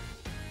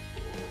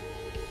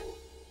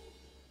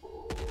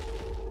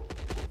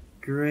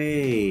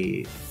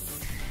 Great.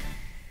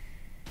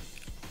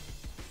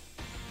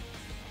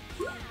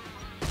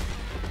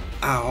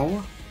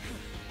 Ow.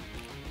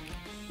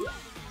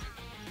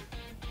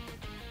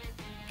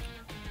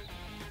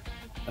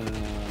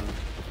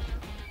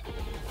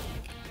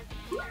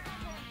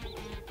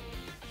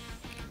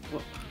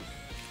 Well,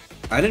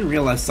 I didn't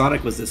realize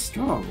Sonic was this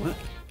strong. What?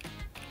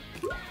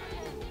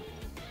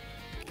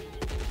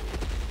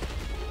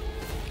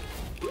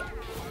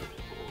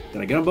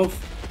 Did I get them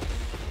both?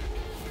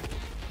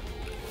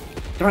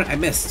 Darn it, I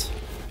missed.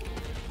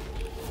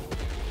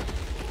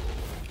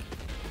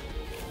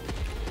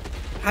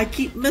 I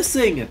keep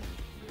missing!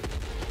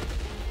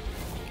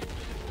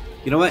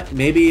 You know what?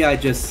 Maybe I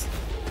just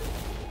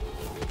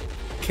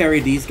carry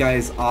these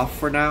guys off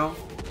for now.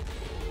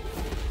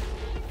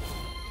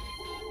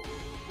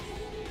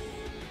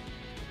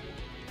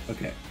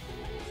 Okay.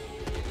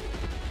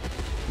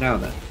 Now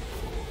then.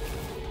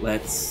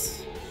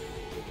 Let's...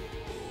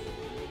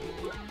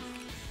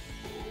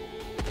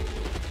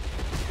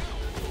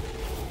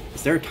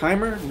 Is there a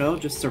timer? No,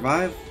 just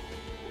survive?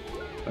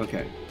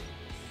 Okay.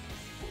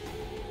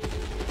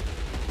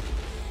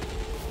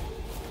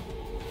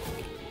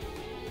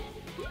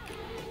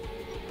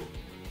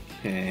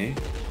 Okay.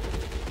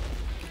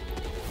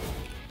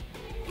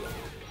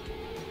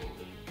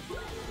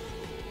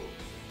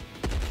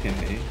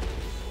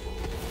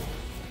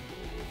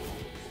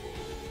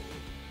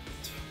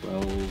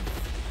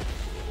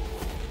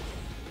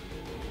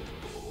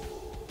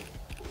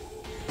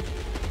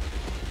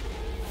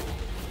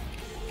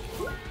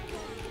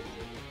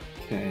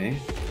 Okay.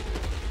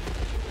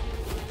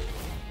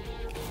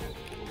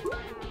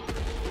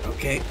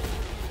 Okay.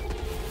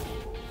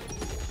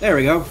 There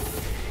we go.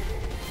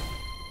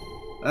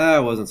 That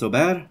wasn't so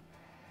bad.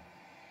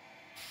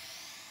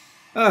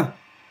 Ah,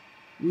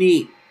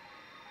 neat.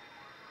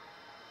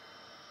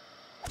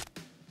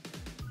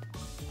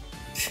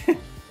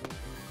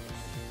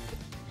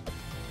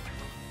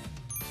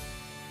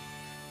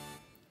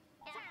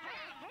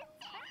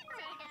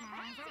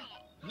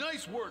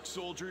 Nice work,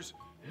 soldiers.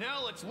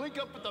 Now let's link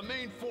up with the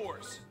main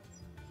force.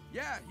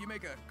 Yeah, you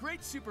make a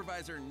great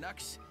supervisor,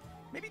 Nux.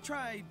 Maybe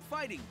try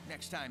fighting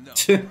next time, though.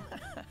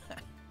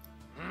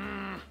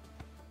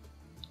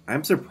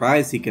 I'm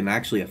surprised he can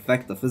actually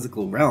affect the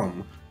physical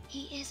realm.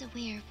 He is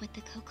aware of what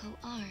the Coco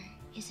are,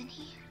 isn't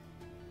he?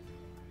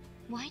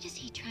 Why does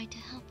he try to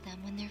help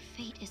them when their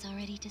fate is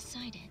already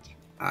decided?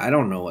 I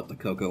don't know what the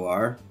Coco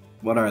are.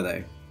 What are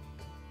they?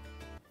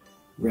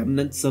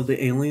 Remnants of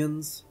the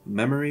aliens?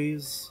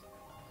 Memories?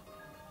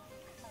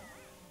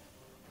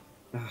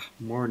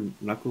 More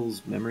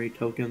Knuckles memory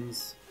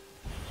tokens.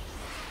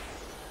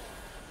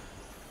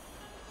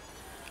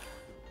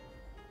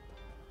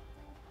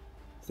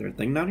 Is there a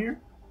thing down here?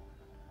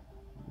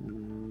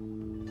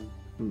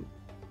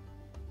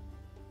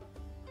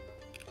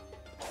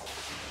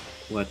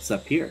 What's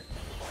up here?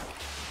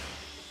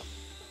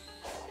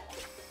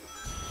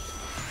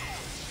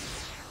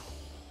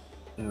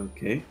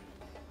 Okay.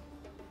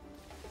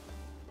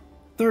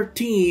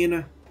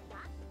 13!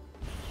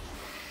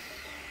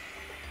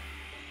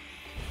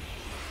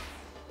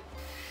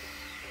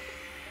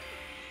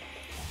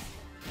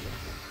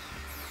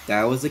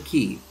 That was a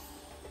key.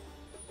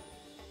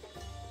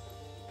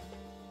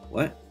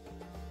 What?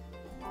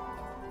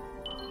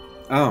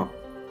 Oh.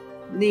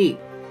 Neat.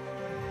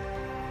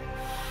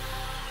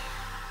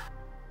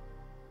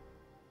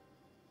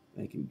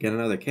 I can get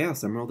another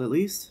Chaos Emerald at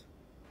least.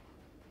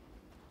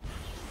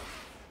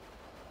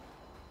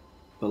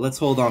 But let's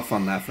hold off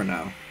on that for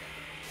now.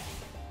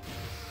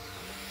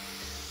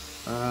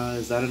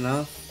 Is that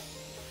enough?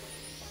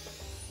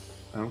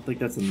 I don't think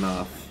that's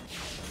enough.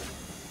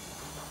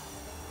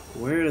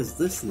 Where does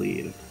this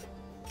lead?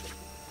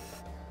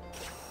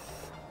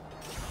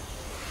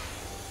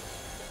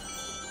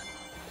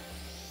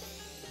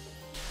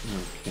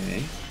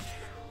 Okay.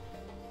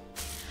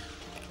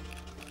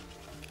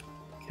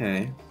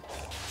 Okay.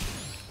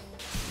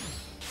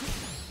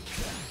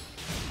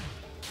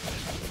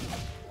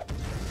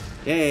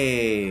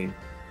 Yay!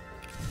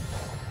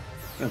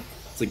 Oh,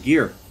 it's a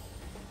gear.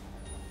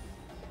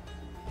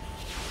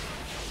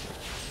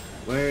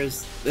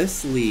 Where's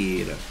this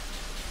lead? Is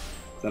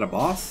that a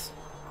boss?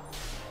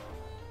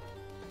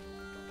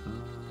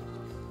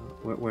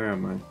 Where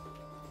am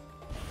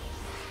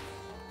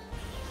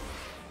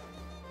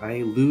I?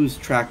 I lose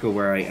track of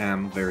where I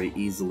am very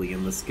easily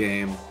in this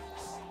game.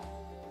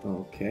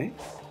 Okay.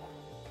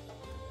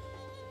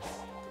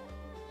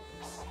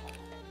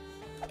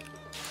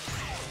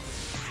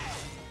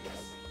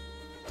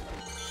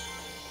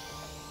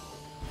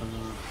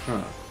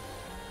 Huh.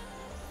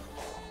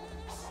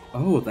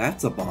 Oh,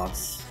 that's a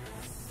boss.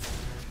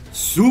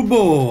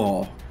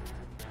 Subo!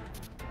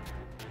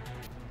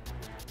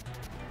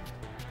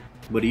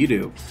 What do you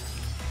do?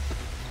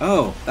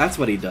 Oh, that's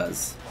what he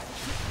does.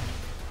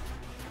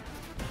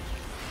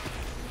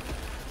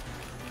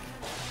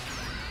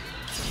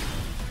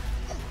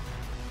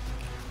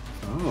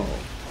 Oh.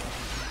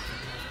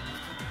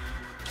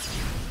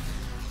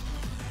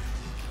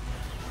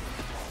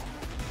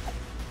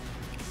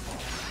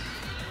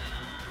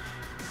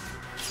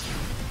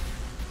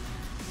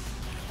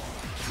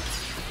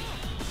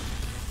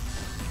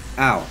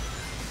 Ow.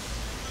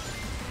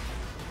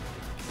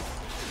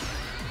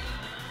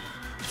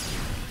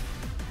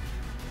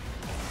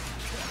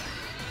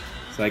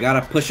 So I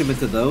gotta push him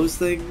into those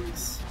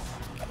things?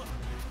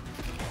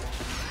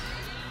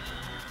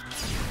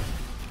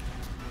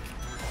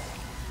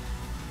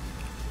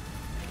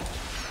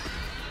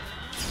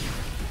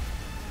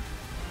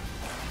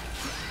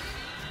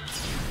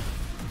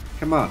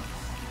 Come on.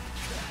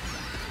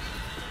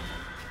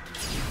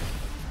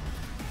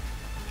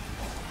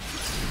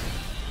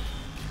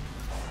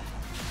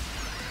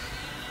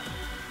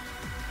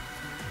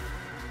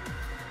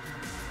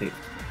 Hey.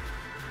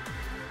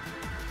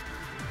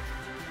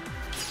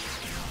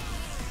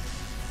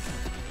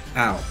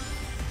 Ow.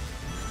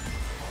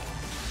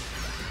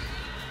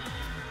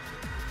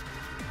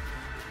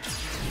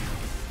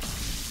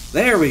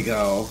 There we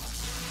go.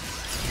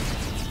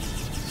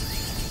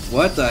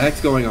 What the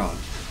heck's going on?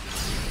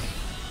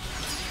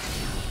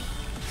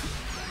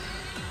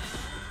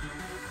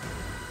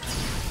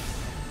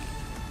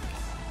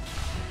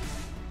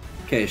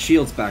 Okay,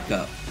 shield's back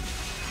up.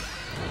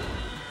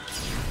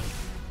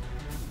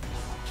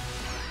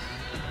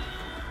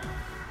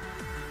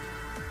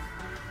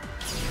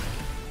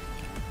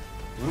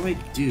 What do I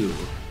do?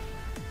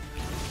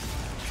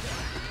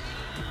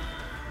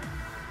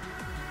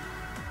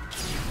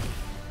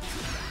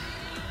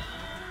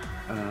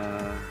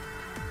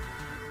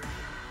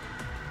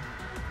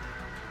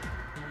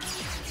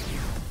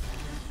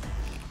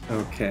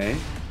 Okay.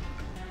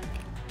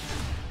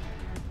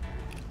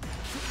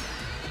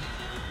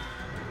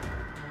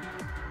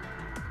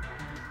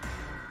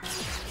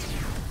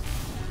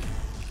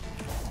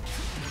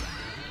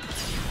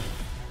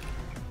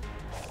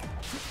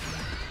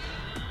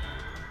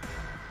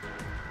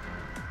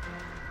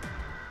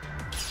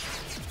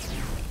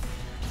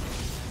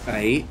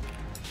 Aight.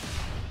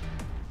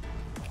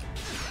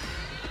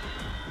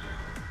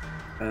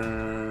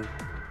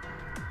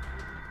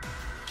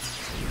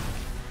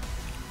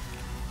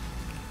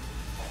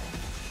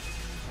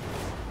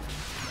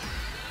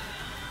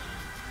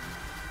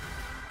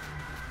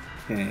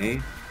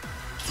 Okay.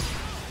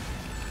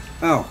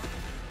 Oh.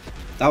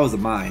 That was a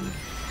mine.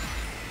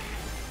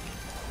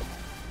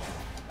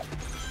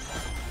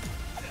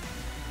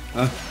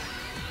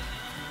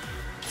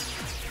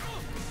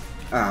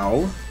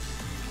 Ow.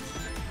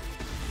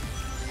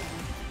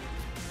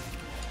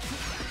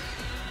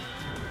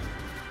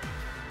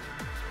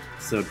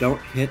 So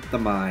don't hit the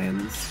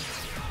mines.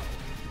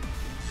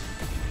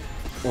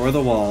 Or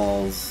the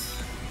walls.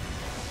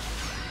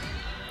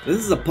 This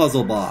is a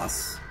puzzle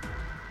boss.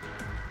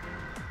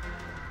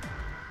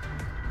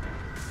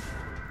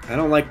 I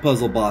don't like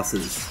puzzle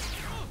bosses.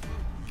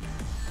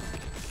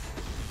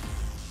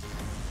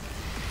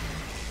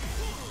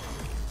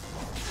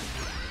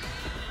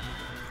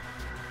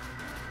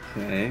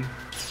 Okay.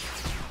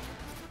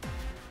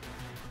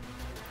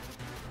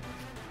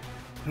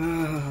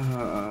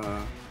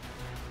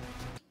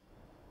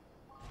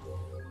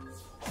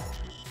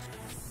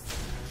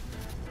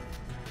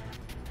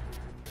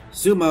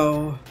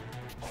 Sumo.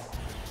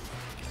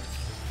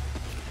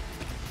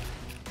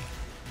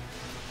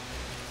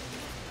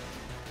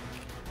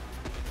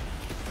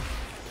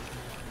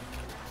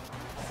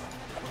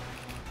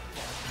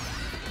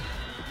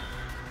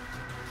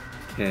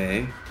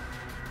 Okay.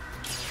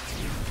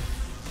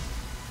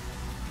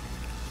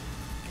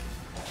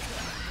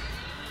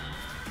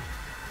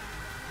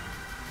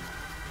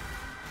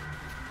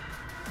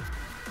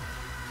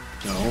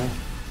 No.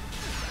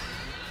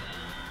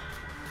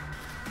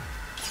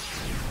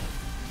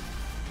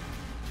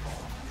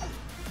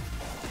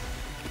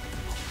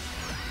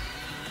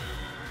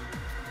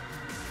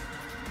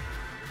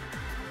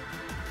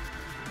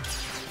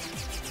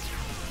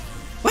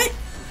 What?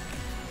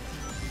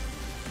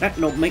 That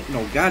don't make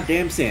no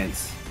goddamn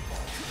sense.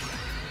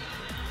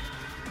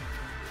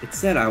 It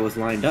said I was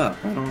lined up.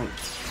 I don't...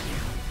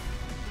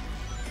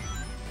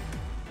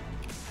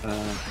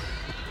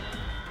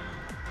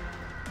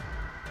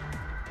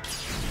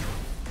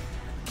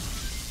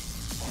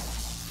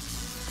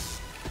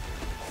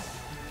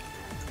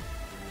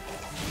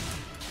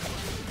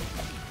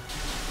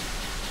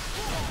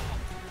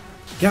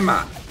 Come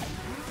on!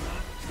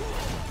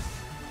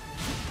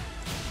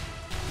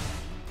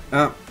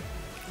 Oh.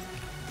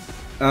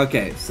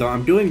 Okay, so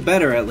I'm doing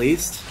better at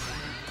least.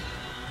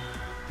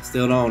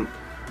 Still don't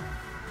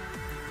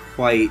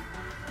quite...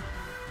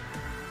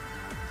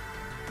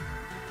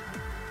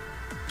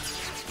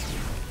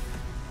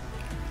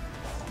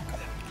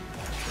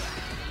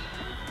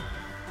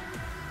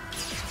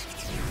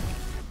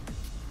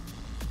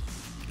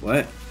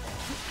 What?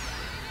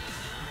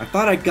 I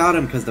thought I got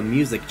him because the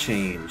music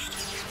changed.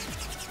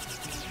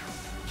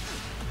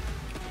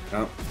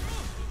 Oh.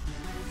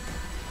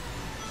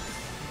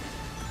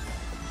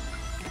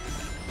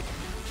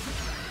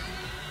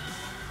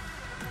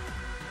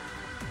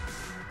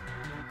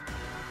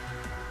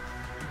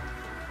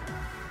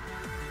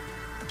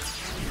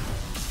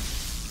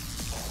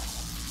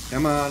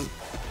 Come on.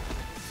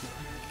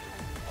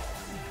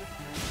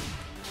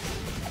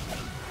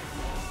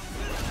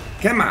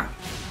 Come on.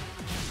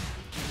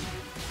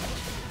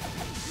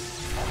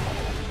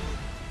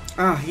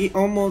 Ah,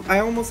 I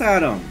almost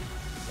had him.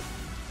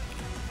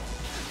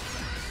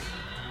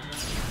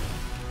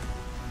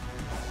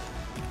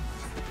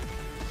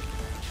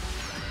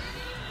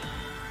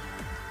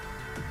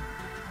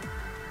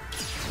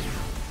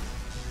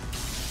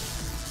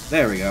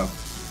 There we go.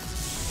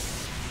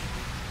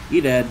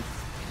 You dead.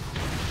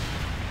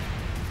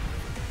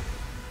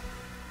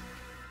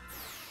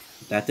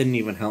 That didn't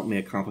even help me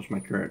accomplish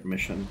my current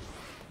mission.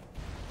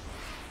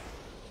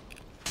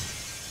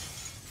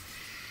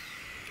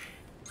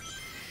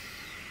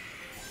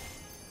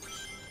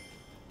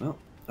 Well,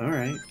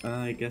 alright.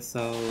 I guess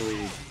I'll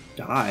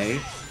die.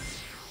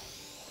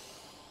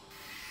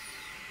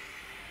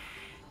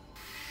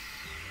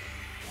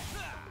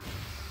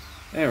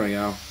 There we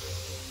go.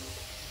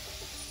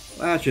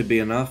 That should be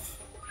enough.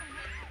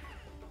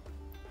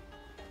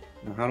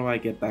 Now how do I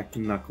get back to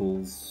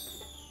Knuckles?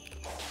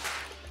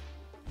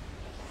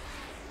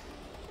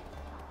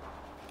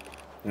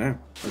 Yeah,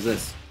 what's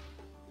this?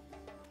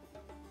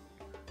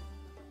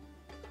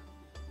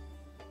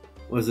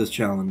 What is this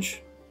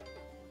challenge?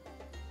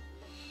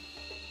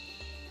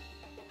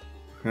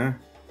 Huh?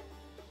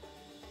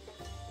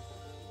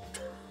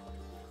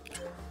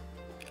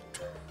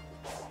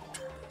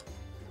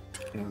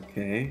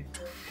 Okay.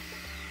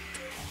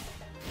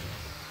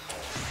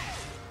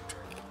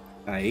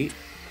 Aight.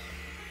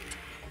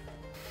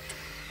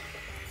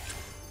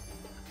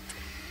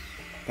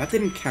 That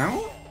didn't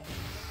count?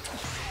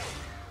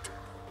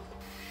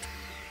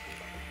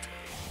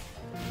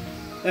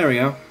 There we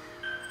go.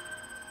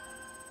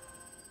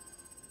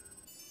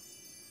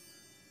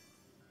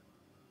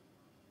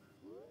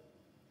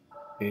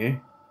 Okay.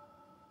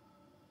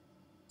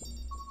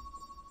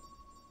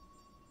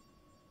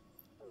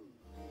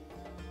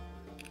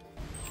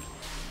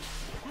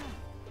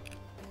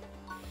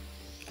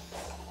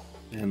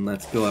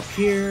 Let's go up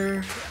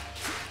here.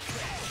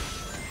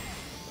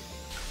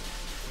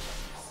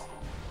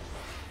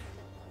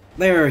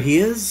 There he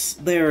is.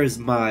 There's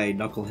my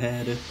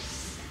knucklehead.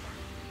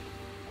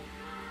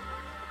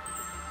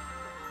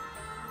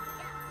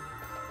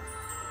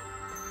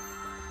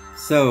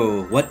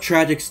 So, what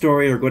tragic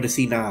story are we going to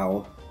see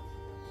now?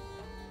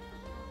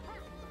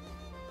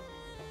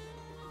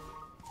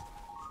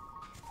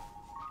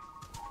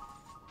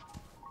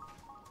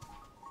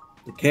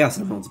 The Chaos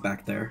Emerald's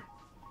back there.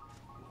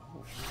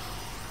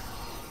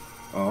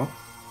 Oh.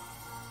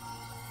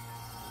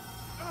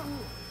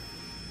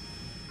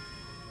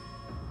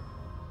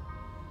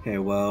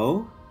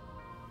 Hello?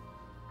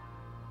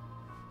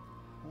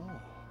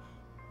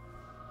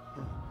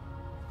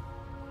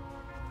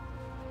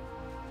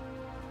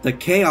 The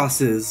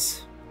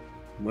Chaoses.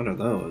 What are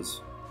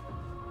those?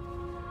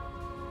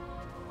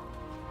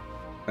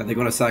 Are they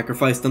going to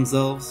sacrifice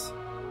themselves?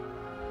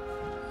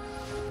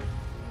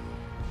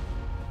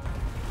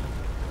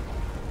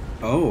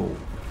 Oh.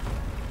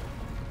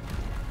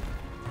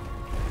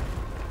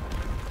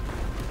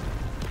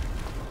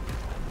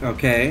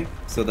 Okay,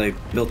 so they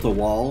built a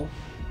wall.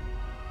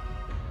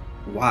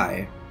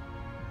 Why?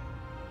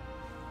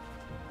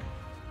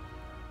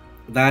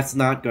 That's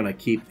not gonna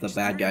keep the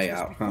bad guy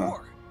out, huh?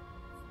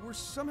 We're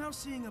somehow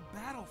seeing a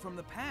battle from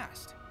the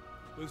past.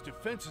 Those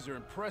defenses are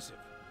impressive.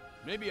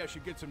 Maybe I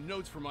should get some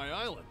notes for my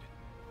island.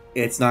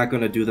 It's not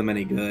gonna do them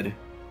any good.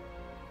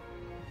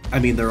 I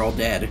mean, they're all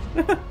dead.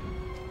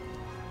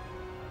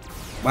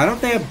 Why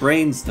don't they have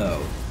brains,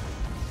 though?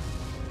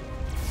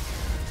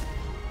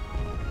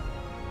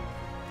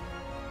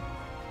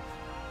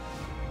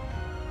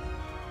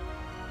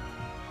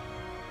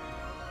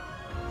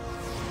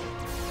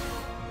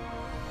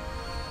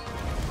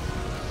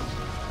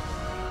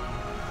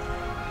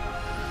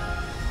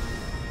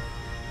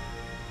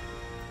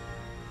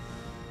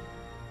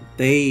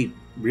 They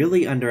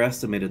really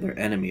underestimated their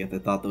enemy if they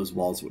thought those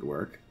walls would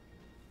work.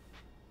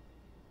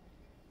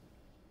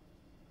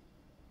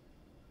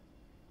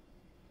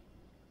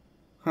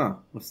 Huh,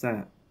 what's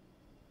that?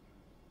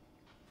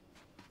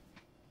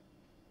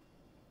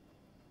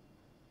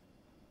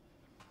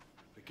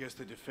 I guess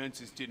the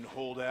defenses didn't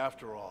hold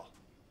after all.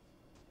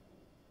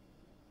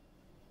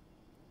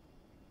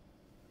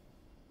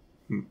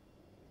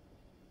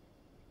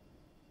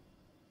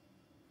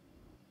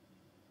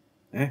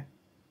 Eh?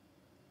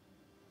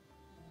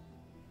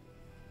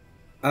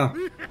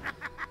 Oh.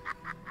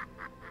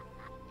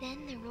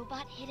 Then the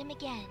robot hit him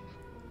again.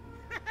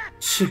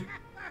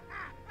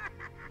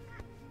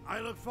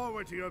 I look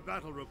forward to your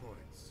battle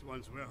reports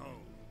once we're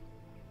home.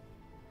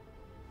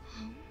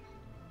 Home?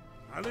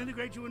 I'll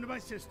integrate you into my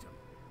system,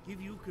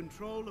 give you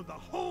control of the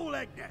whole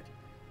EggNet.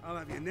 I'll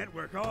have you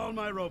network all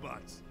my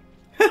robots.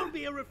 It'll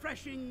be a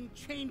refreshing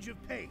change of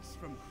pace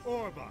from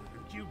Orbot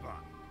and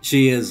Cubot.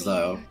 She is, They are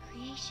though. your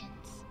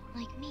creations,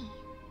 like me.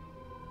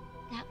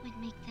 That would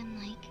make them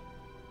like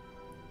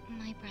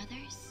my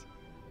brothers.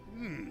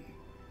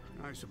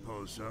 I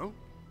suppose so.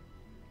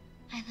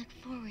 I look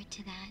forward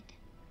to that.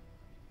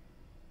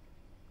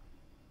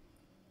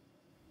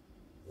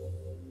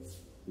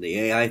 The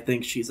AI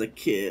thinks she's a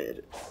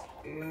kid.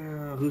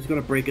 Who's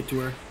gonna break it to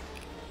her?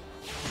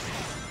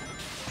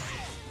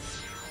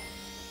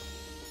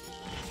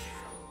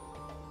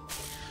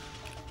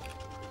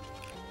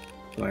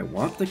 Do I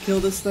want to kill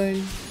this thing?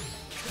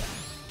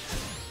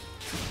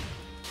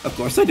 Of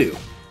course I do.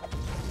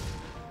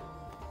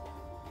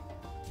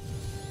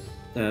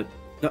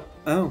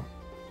 Oh.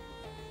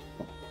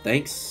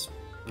 Thanks,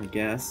 I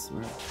guess.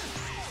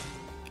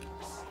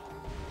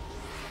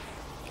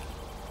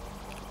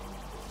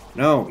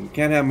 No, you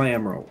can't have my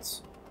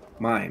emeralds.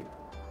 Mine.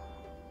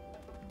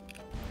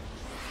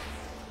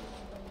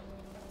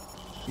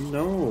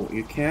 No,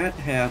 you can't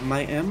have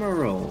my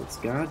emeralds.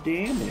 God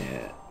damn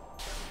it.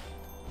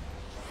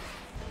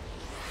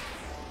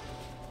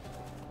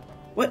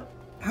 What?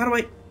 How do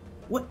I...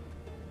 What?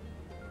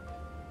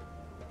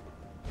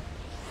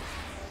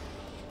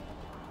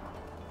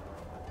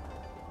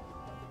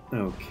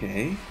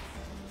 Okay.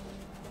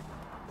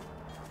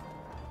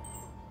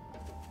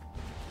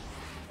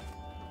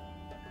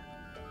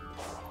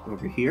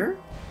 Over here?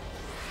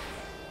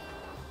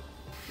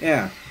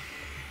 Yeah.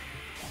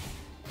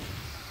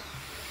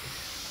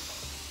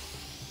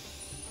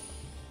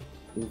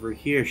 Over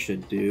here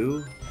should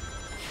do.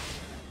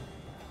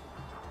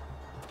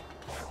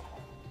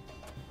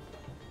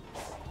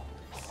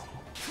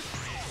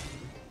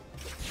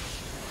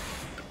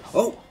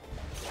 Oh!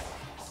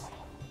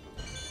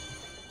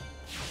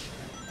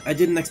 I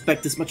didn't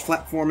expect this much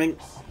platforming.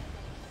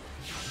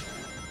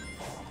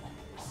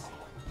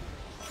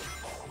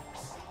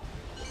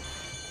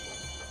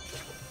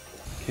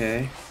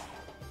 Okay.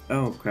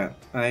 Oh crap,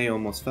 I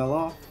almost fell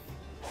off.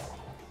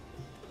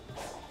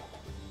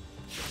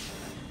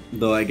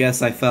 Though I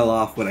guess I fell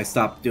off when I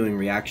stopped doing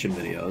reaction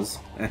videos.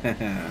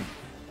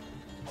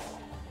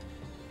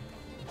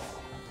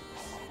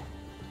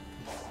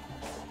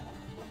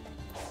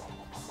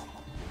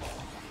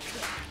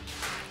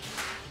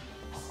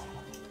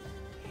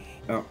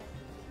 Oh.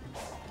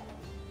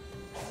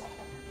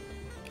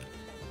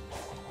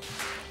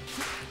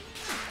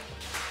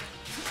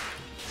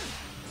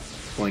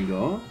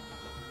 Boingo.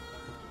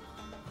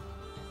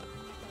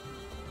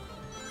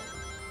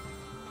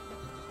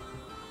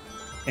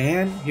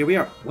 And here we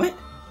are. What?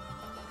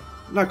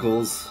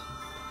 Knuckles.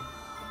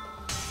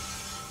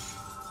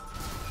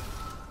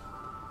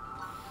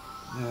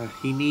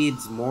 He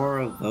needs more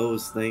of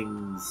those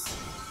things.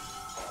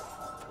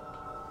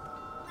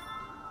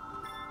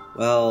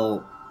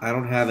 Well, I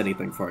don't have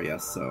anything for you,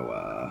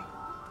 so,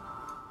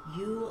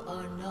 You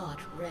are not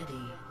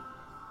ready.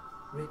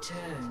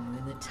 Return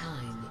when the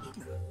time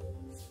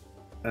is.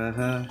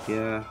 Uh-huh,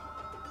 yeah.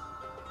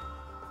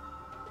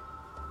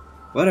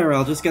 Whatever,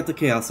 I'll just get the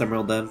Chaos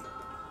Emerald then.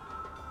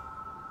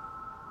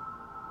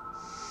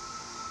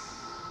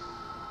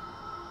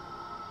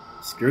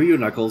 Screw you,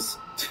 Knuckles.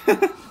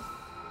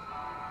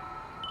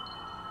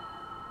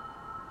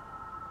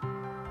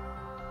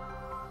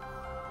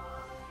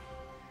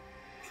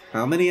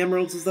 How many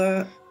emeralds is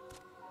that?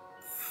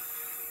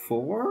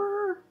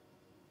 4?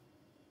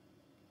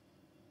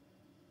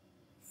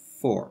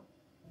 4.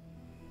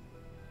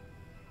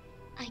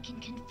 I can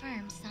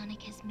confirm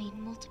Sonic has made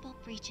multiple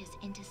breaches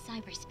into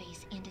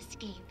cyberspace and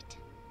escaped.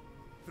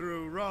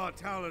 Through raw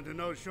talent and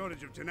no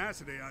shortage of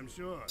tenacity, I'm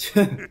sure.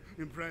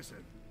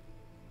 Impressive.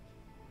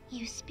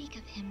 You speak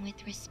of him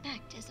with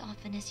respect as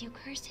often as you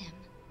curse him.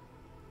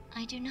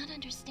 I do not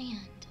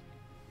understand.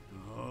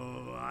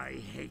 Oh,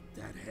 I hate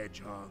that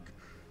hedgehog.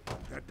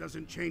 That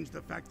doesn't change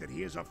the fact that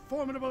he is a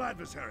formidable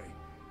adversary.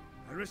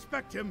 I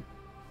respect him.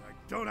 I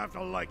don't have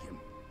to like him.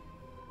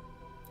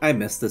 I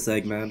miss this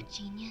Eggman. Your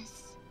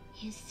genius,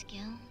 his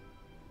skill.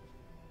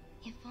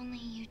 If only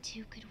you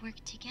two could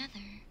work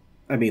together.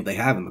 I mean, they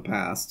have in the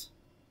past.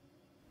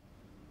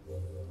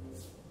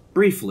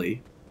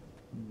 Briefly,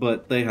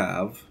 but they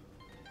have.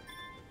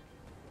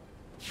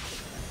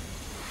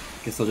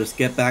 Guess I'll just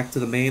get back to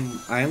the main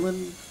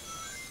island,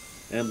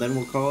 and then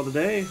we'll call it a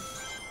day.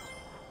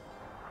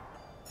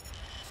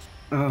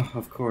 Oh,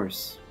 of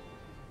course.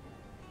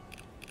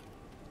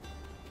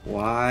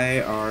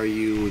 Why are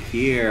you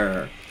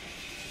here?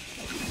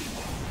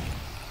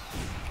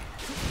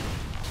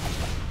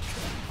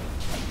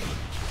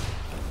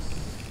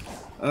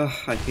 Ugh,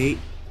 I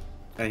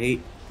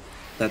hate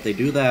that they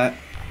do that.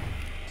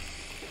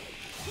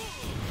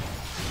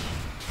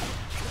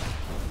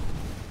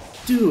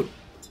 Dude.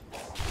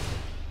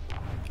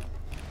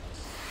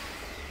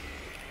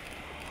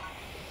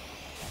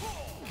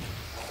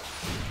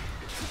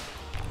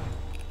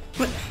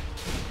 What?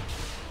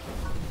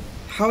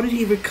 How did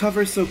he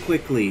recover so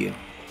quickly?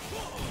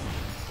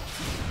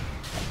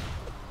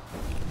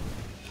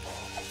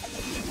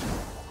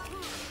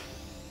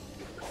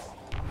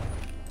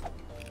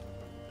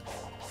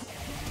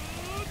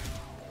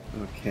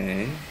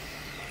 Okay.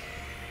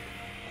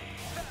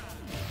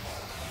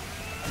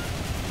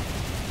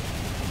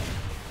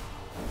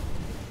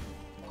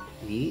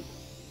 Neat.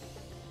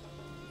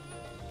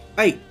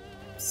 Hey!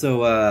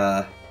 So,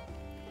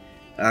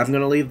 I'm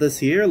gonna leave this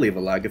here. Leave a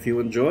like if you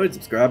enjoyed,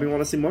 subscribe if you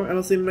want to see more, and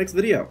I'll see you in the next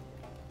video.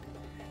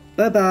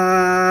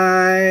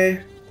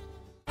 Bye-bye!